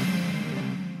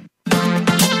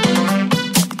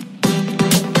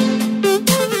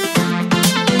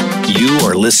 You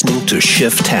are listening to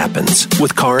Shift Happens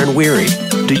with Karen Weary.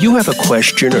 Do you have a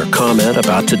question or comment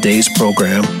about today's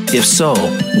program? If so,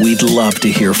 we'd love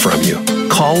to hear from you.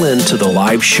 Call in to the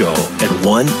live show at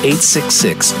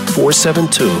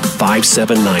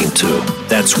 1-866-472-5792.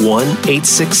 That's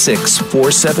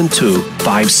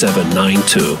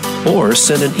 1-866-472-5792. Or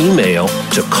send an email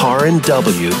to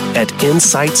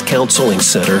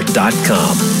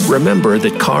KarenW@InsightsCounselingCenter.com. Remember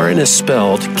that Karen is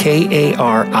spelled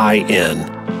Karin.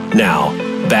 Now,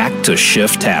 back to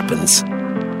Shift Happens.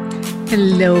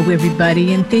 Hello,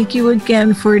 everybody, and thank you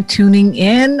again for tuning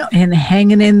in and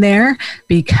hanging in there,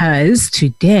 because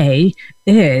today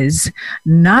is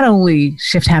not only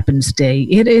Shift Happens Day,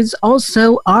 it is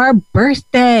also our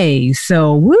birthday.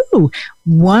 So, woo!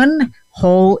 One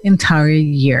whole entire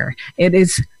year. It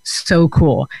is so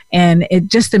cool, and it's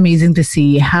just amazing to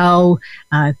see how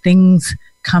things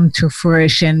come to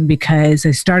fruition, because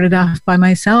I started off by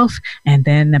myself, and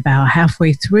then about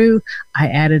halfway through, I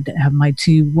added my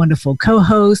two wonderful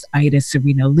co-hosts, Ida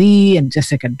Serena Lee and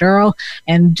Jessica Durrell,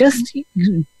 and just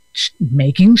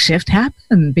making Shift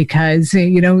happen, because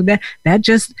that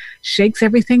just shakes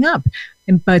everything up.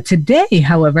 But today,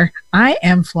 however, I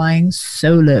am flying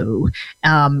solo.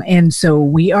 And so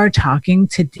we are talking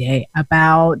today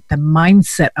about the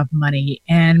mindset of money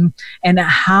and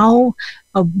how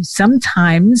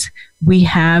sometimes we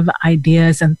have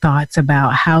ideas and thoughts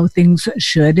about how things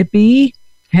should be.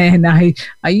 And I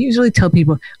usually tell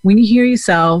people, when you hear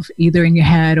yourself either in your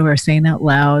head or saying out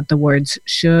loud the words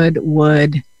should,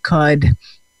 would, could,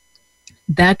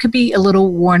 that could be a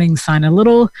little warning sign, a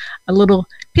little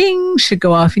ping should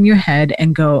go off in your head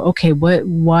and go, okay,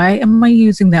 why am I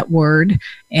using that word,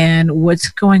 and what's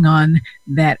going on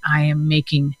that I am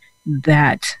making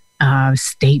that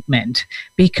statement?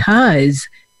 Because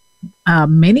a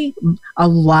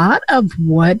lot of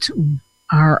what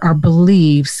our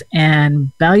beliefs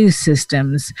and value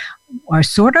systems are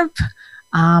sort of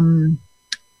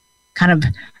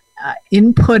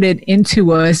inputted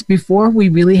into us before we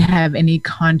really have any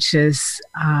conscious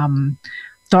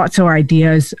thoughts or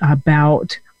ideas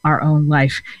about our own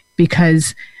life.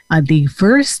 Because the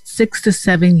first 6 to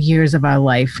 7 years of our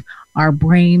life, our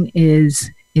brain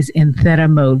is in theta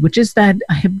mode, which is that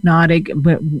hypnotic,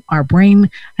 but our brain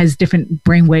has different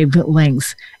brainwave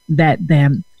lengths that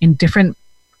then in different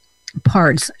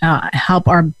parts help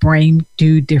our brain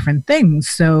do different things.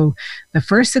 So the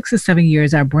first 6 to 7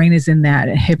 years, our brain is in that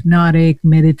hypnotic,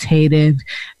 meditative,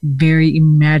 very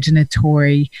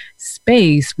imaginatory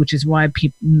space, which is why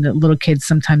the little kids,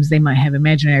 sometimes they might have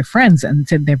imaginary friends, and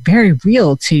so they're very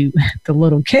real to the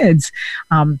little kids.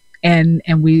 And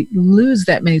we lose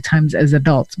that many times as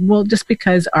adults. Well, just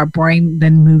because our brain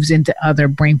then moves into other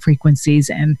brain frequencies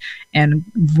and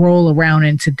roll around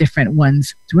into different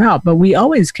ones throughout. But we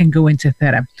always can go into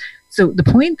theta. So the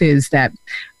point is that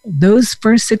those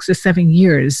first 6 to 7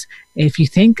 years, if you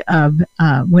think of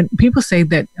when people say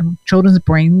that children's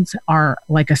brains are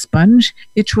like a sponge,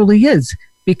 it truly is,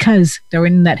 because they're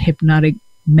in that hypnotic,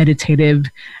 meditative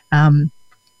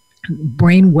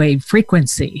brainwave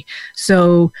frequency.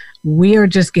 So we are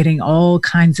just getting all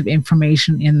kinds of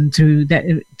information in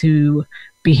through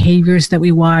behaviors that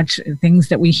we watch, things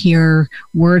that we hear,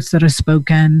 words that are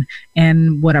spoken,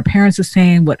 and what our parents are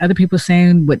saying, what other people are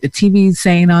saying, what the TV is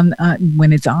saying on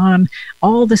when it's on.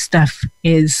 All the stuff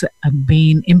is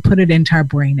being inputted into our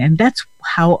brain, and that's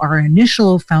how our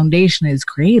initial foundation is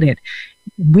created.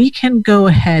 We can go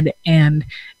ahead and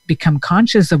become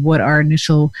conscious of what our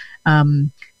initial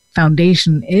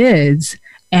foundation is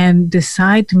and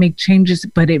decide to make changes,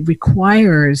 but it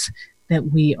requires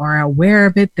that we are aware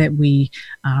of it, that we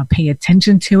pay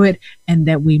attention to it, and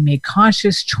that we make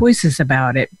conscious choices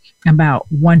about it, about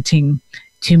wanting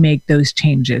to make those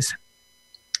changes.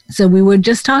 So we were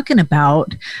just talking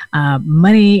about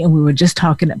money, and we were just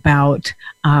talking about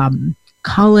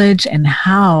college, and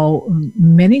how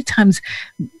many times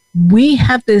we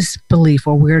have this belief,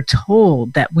 or we're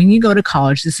told, that when you go to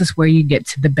college, this is where you get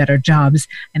to the better jobs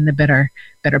and the better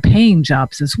paying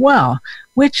jobs as well,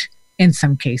 which in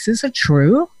some cases are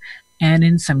true, and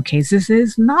in some cases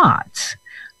is not.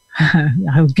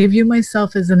 I'll give you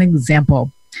myself as an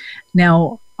example.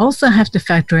 Now, also have to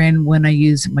factor in, when I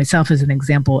use myself as an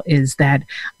example, is that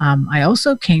I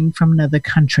also came from another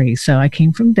country. So I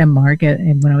came from Denmark,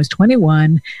 and when I was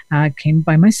 21, I came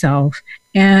by myself.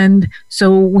 And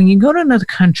so when you go to another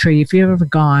country, if you've ever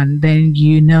gone, then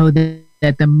you know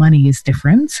that the money is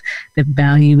different, the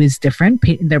value is different,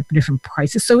 there are different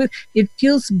prices. So it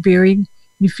feels you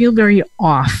feel very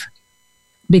off,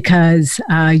 because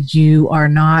you are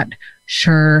not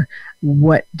sure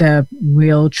what the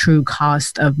real true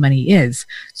cost of money is.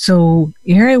 So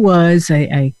here I was,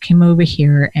 I came over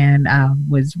here and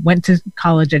went to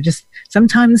college. I just,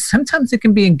 sometimes it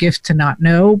can be a gift to not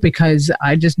know, because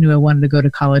I just knew I wanted to go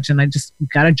to college, and I just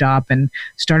got a job and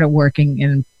started working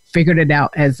and figured it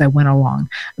out as I went along.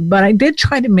 But I did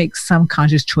try to make some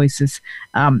conscious choices,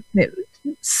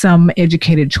 some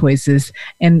educated choices,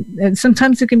 and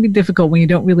sometimes it can be difficult when you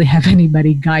don't really have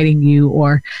anybody guiding you,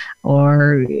 or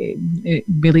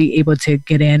really able to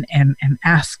get in and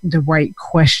ask the right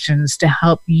questions to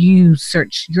help you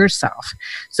search yourself.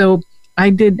 So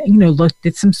I did,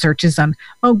 did some searches on,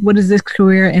 what does this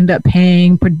career end up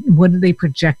paying? What do they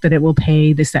project that it will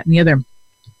pay? This, that, and the other.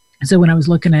 So when I was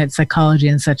looking at psychology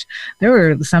and such, there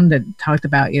were some that talked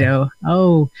about,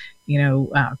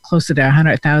 closer to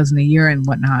 100,000 a year and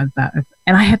whatnot.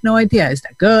 And I had no idea. Is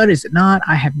that good? Is it not?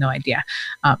 I have no idea.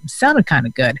 Sounded kind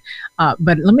of good.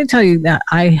 But let me tell you that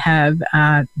I have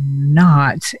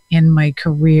not, in my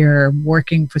career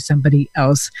working for somebody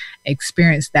else,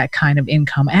 experienced that kind of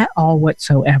income at all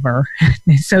whatsoever.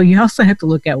 So you also have to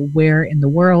look at where in the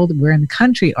world, where in the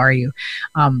country are you?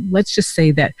 Let's just say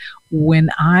that when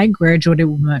I graduated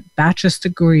with my bachelor's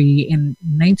degree in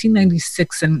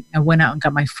 1996, and I went out and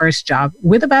got my first job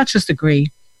with a bachelor's degree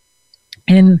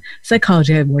in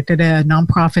psychology. I worked at a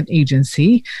nonprofit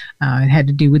agency. It had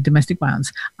to do with domestic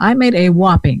violence. I made a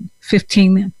whopping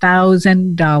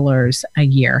 $15,000 a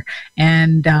year.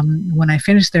 And when I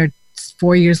finished there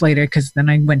 4 years later, because then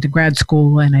I went to grad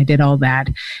school and I did all that,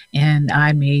 and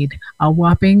I made a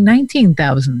whopping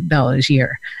 $19,000 a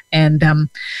year. And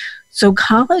so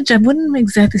college, I wouldn't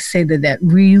exactly say that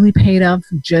really paid off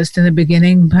just in the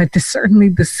beginning, but certainly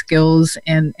the skills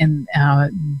and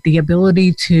the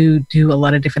ability to do a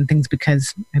lot of different things,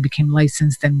 because I became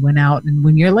licensed and went out. And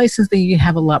when you're licensed, then you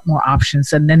have a lot more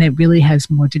options. And then it really has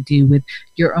more to do with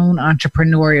your own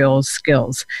entrepreneurial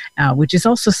skills, which is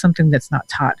also something that's not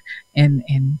taught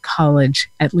in college,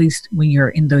 at least when you're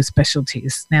in those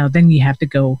specialties. Now, then you have to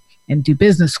go and do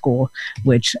business school,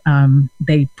 which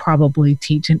they probably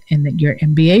teach in your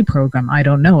MBA program. I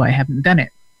don't know. I haven't done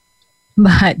it.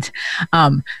 But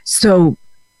so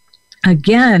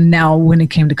again, now when it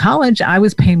came to college, I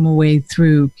was paying my way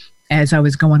through as I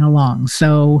was going along.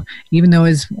 So even though I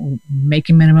was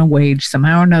making minimum wage,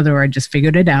 somehow or another, I just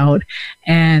figured it out.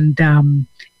 And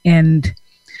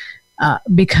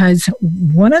because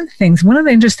one of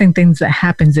the interesting things that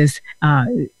happens is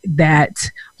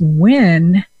that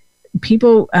when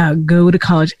people go to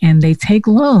college and they take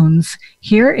loans,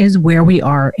 here is where we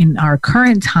are in our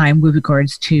current time with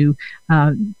regards to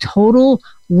total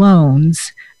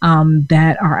loans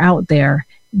that are out there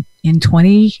in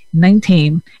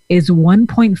 2019 is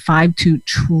 $1.52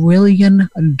 trillion.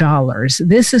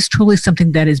 This is truly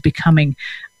something that is becoming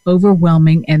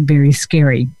overwhelming and very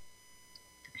scary.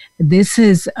 This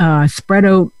is spread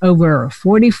out over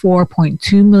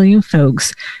 44.2 million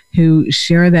folks who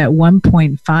share that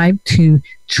 1.52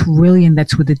 trillion,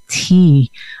 that's with a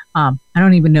T, I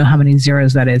don't even know how many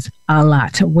zeros that is. A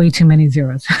lot, way too many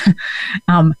zeros.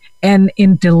 And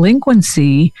in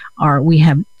delinquency, we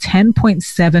have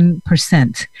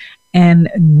 10.7%.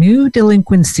 And new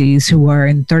delinquencies who are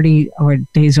in 30 or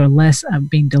days or less of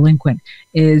being delinquent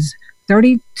is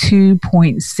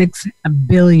 $32.6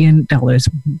 billion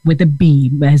with a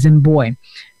B as in boy.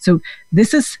 So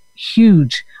this is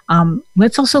huge.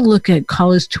 Let's also look at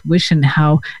college tuition,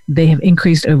 how they have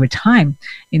increased over time.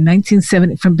 In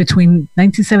between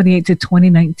 1978 to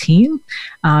 2019,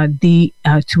 the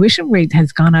tuition rate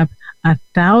has gone up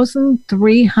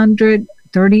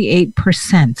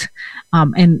 1,338%.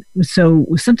 And so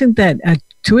something that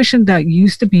tuition that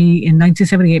used to be in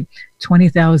 1978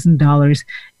 $20,000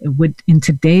 would in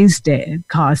today's day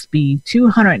cost be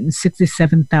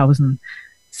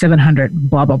 $267,700,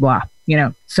 blah blah blah.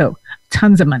 So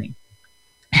tons of money.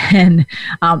 And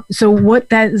so what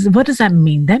does that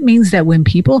mean? That means that when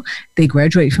people they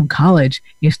graduate from college,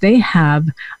 if they have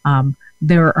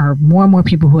there are more and more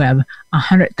people who have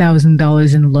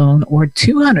 $100,000 in loan or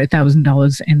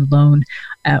 $200,000 in loan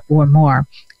or more.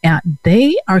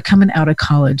 They are coming out of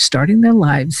college, starting their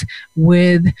lives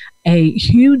with a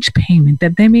huge payment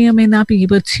that they may or may not be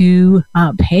able to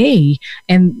pay.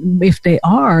 And if they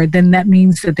are, then that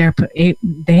means that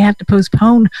they have to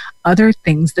postpone other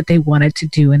things that they wanted to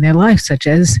do in their life, such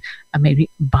as maybe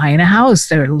buying a house.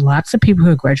 There are lots of people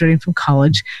who are graduating from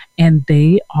college and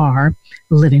they are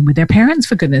living with their parents,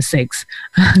 for goodness sakes.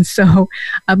 So,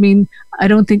 I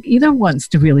don't think either wants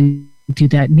to really do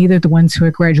that. Neither the ones who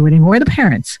are graduating or the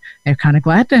parents. They're kind of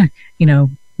glad to,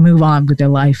 move on with their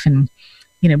life and,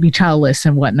 be childless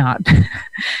and whatnot.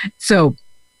 So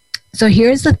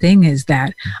here's the thing is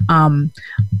that,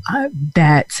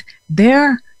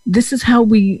 this is how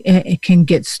we can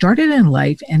get started in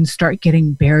life and start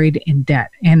getting buried in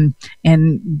debt. And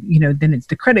then it's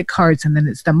the credit cards and then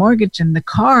it's the mortgage and the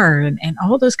car and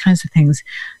all those kinds of things.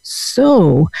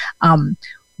 So,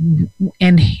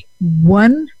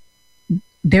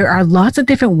 there are lots of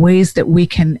different ways that we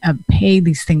can pay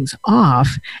these things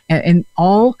off, and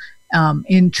all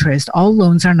interest, all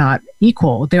loans are not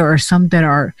equal. There are some that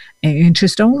are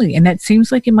interest only, and that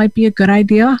seems like it might be a good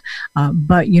idea.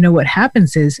 But what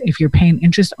happens is if you're paying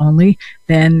interest only,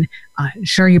 then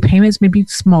sure, your payments may be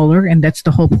smaller, and that's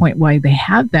the whole point why they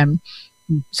have them,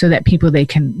 so that they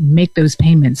can make those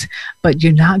payments, but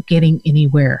you're not getting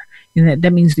anywhere. And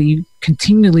that means that you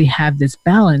continually have this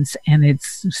balance and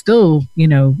it's still,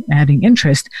 adding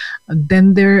interest.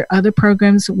 Then there are other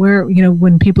programs where,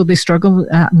 when they struggle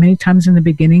many times in the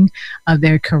beginning of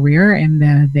their career and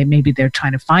they're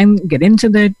trying to get into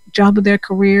the job of their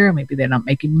career. Maybe they're not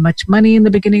making much money in the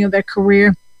beginning of their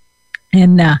career.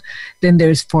 And then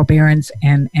there's forbearance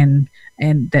and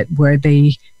that where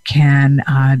they can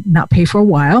not pay for a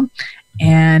while.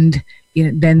 And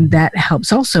then that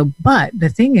helps also. But the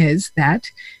thing is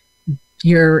that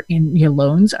your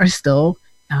loans are still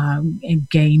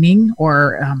gaining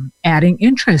or adding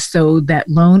interest. So that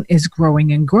loan is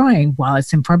growing and growing while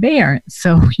it's in forbearance.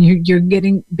 So you're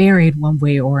getting buried one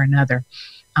way or another.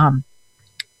 And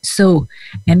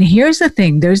here's the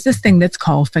thing. There's this thing that's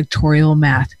called factorial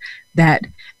math that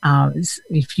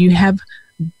if you have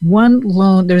one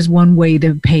loan, there's one way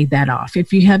to pay that off.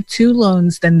 If you have two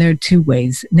loans, then there are two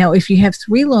ways. Now, if you have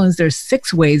three loans, there's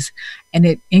 6 ways, and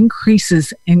it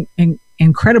increases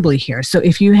incredibly here. So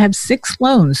if you have 6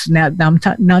 loans, now I'm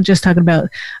not just talking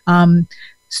about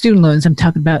student loans. I'm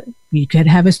talking about you could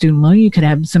have a student loan, you could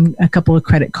have a couple of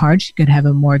credit cards, you could have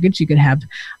a mortgage, you could have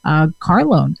a car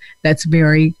loan. That's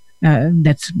very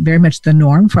much the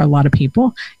norm for a lot of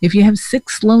people. If you have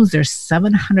 6 loans, there's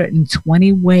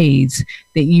 720 ways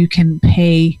that you can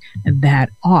pay that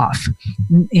off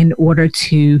in order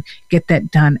to get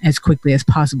that done as quickly as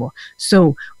possible.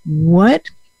 So what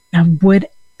would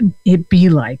it be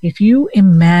like if you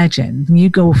imagine you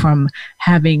go from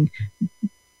having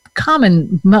a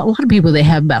lot of people, they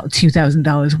have about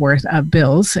 $2,000 worth of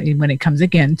bills when it comes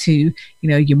again to,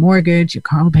 your mortgage, your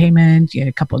car payment, you had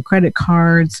a couple of credit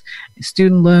cards,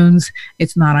 student loans.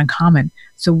 It's not uncommon.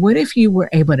 So what if you were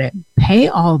able to pay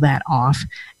all that off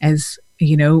as,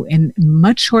 in a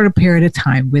much shorter period of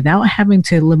time without having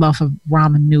to live off of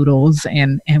ramen noodles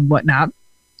and whatnot,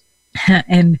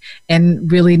 and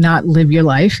really not live your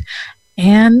life,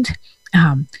 and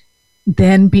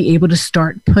then be able to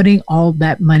start putting all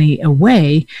that money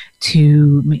away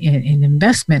to an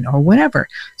investment or whatever.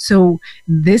 So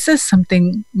this is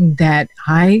something that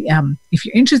if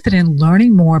you're interested in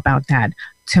learning more about that,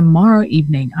 tomorrow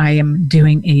evening I am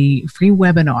doing a free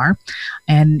webinar,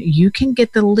 and you can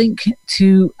get the link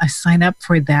to sign up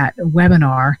for that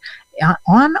webinar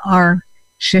on our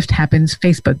Shift Happens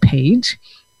Facebook page.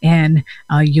 And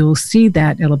you'll see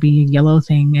that it'll be a yellow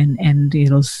thing, and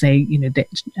it'll say, that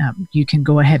you can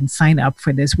go ahead and sign up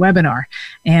for this webinar.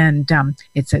 And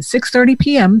it's at 6:30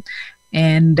 p.m.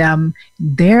 And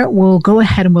there we'll go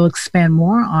ahead and we'll expand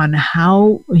more on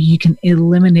how you can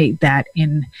eliminate that.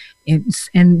 And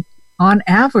on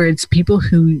average, people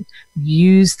who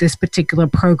use this particular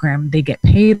program, they get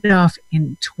paid off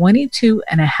in 22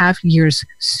 and a half years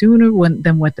sooner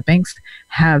than what the banks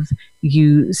have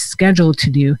you scheduled to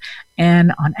do.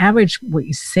 And on average, what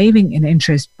you're saving in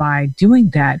interest by doing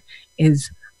that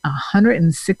is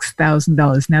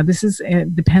 $106,000. Now, this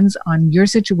depends on your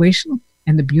situation.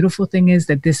 And the beautiful thing is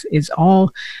that this is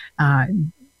all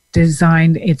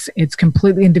designed, it's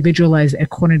completely individualized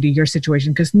according to your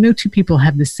situation, because no two people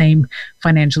have the same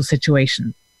financial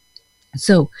situation.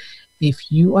 So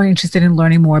if you are interested in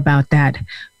learning more about that,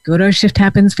 go to our Shift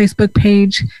Happens Facebook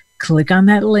page, click on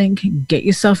that link, get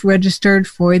yourself registered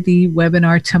for the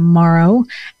webinar tomorrow,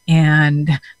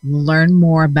 and learn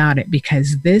more about it,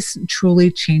 because this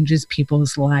truly changes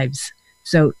people's lives.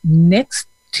 So next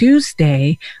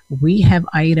Tuesday, we have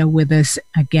Aida with us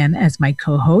again as my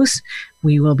co-host.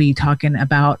 We will be talking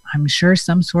about, I'm sure,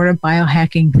 some sort of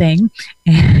biohacking thing,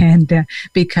 and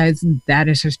because that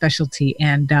is her specialty.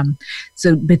 And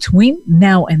so between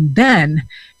now and then,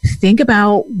 think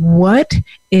about what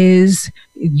is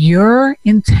your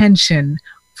intention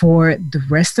for the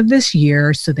rest of this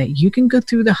year, so that you can go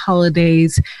through the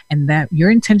holidays, and that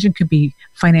your intention could be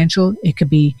financial. It could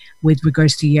be with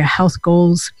regards to your health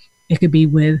goals. It could be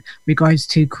with regards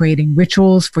to creating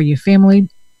rituals for your family.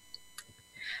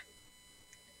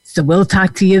 So we'll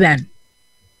talk to you then.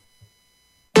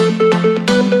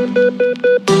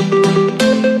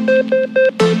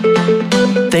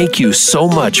 Thank you so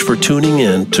much for tuning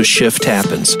in to Shift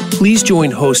Happens. Please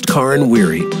join host Karen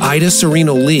Weary, Ida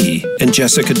Sereno Lee, and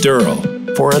Jessica Durrell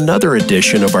for another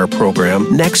edition of our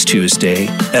program next Tuesday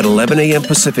at 11 a.m.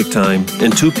 Pacific Time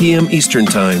and 2 p.m. Eastern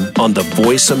Time on the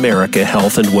Voice America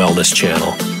Health and Wellness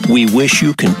Channel. We wish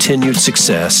you continued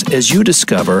success as you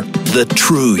discover the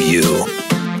true you.